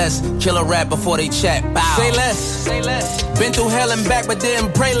say less. Kill a rap before they chat. Bow. Say less. Say less. Been through hell and back, but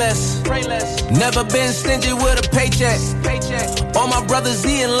didn't pray less. Pray less. Never been stingy with a paycheck. All my brothers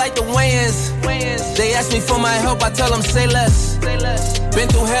eating like the Wayans. They ask me for my help, I tell them say less. Say less. Been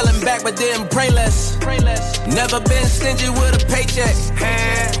through hell and back, but didn't pray less. Pray less. Never been stingy with a paycheck.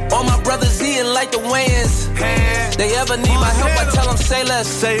 All my brothers eating like the Wayans. They ever need my help, I tell them say less.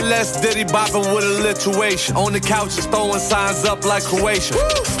 Say less, Diddy bopping with alliteration. On the couch just throwing signs up like Croatia.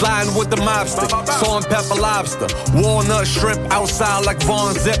 Sliding with the mobster, salt and pepper lobster. Walnut shrimp outside like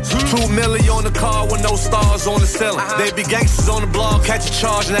Von Zip. 2 million on the car with no stars on the ceiling. They be gangsters on the blog, catch a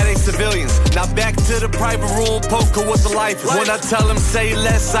charge and that ain't civilians. Now back to the private room, poker with the life. When I tell them say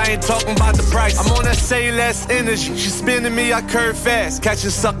less, I ain't talking about the price. I'm on that say less energy. She spinning me, I curve fast. Catching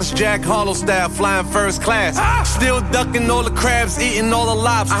suckers Jack Harlow style, flying first class. Still ducking all the crabs, eating all the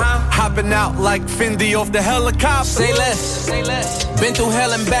lobster. Hopping out like Fendi off the helicopter. Say less. Say less. Been through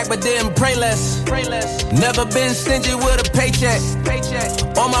hell and back, but didn't pray less. Pray less. Never been stingy with a paycheck.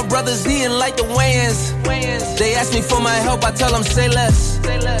 All my brothers eating like the Wayans. They ask me for my help, I tell them say less.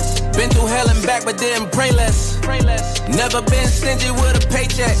 Say less. Been through hell and back, but didn't pray less. Pray less. Never been stingy with a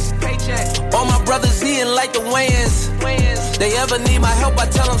paycheck. All my brothers eating like the Wayans. They ever need my help, I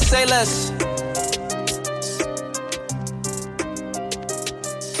tell them say less.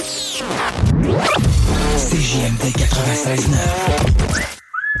 CJMD 96.9.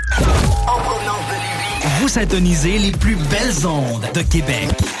 Vous syntonisez les plus belles ondes de Québec.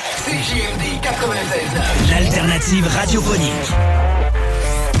 CJMD L'alternative radiophonique.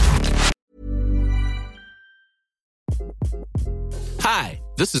 Hi,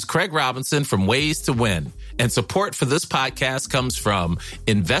 this is Craig Robinson from Ways to Win, and support for this podcast comes from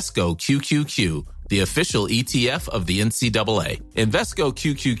Invesco QQQ, the official ETF of the NCAA. Invesco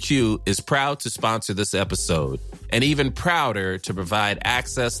QQQ is proud to sponsor this episode, and even prouder to provide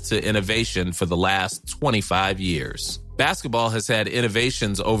access to innovation for the last 25 years. Basketball has had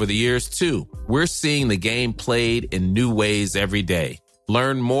innovations over the years, too. We're seeing the game played in new ways every day.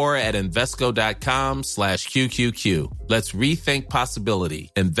 Learn more at Invesco.com/QQQ. Let's rethink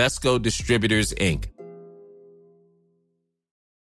possibility. Invesco Distributors, Inc.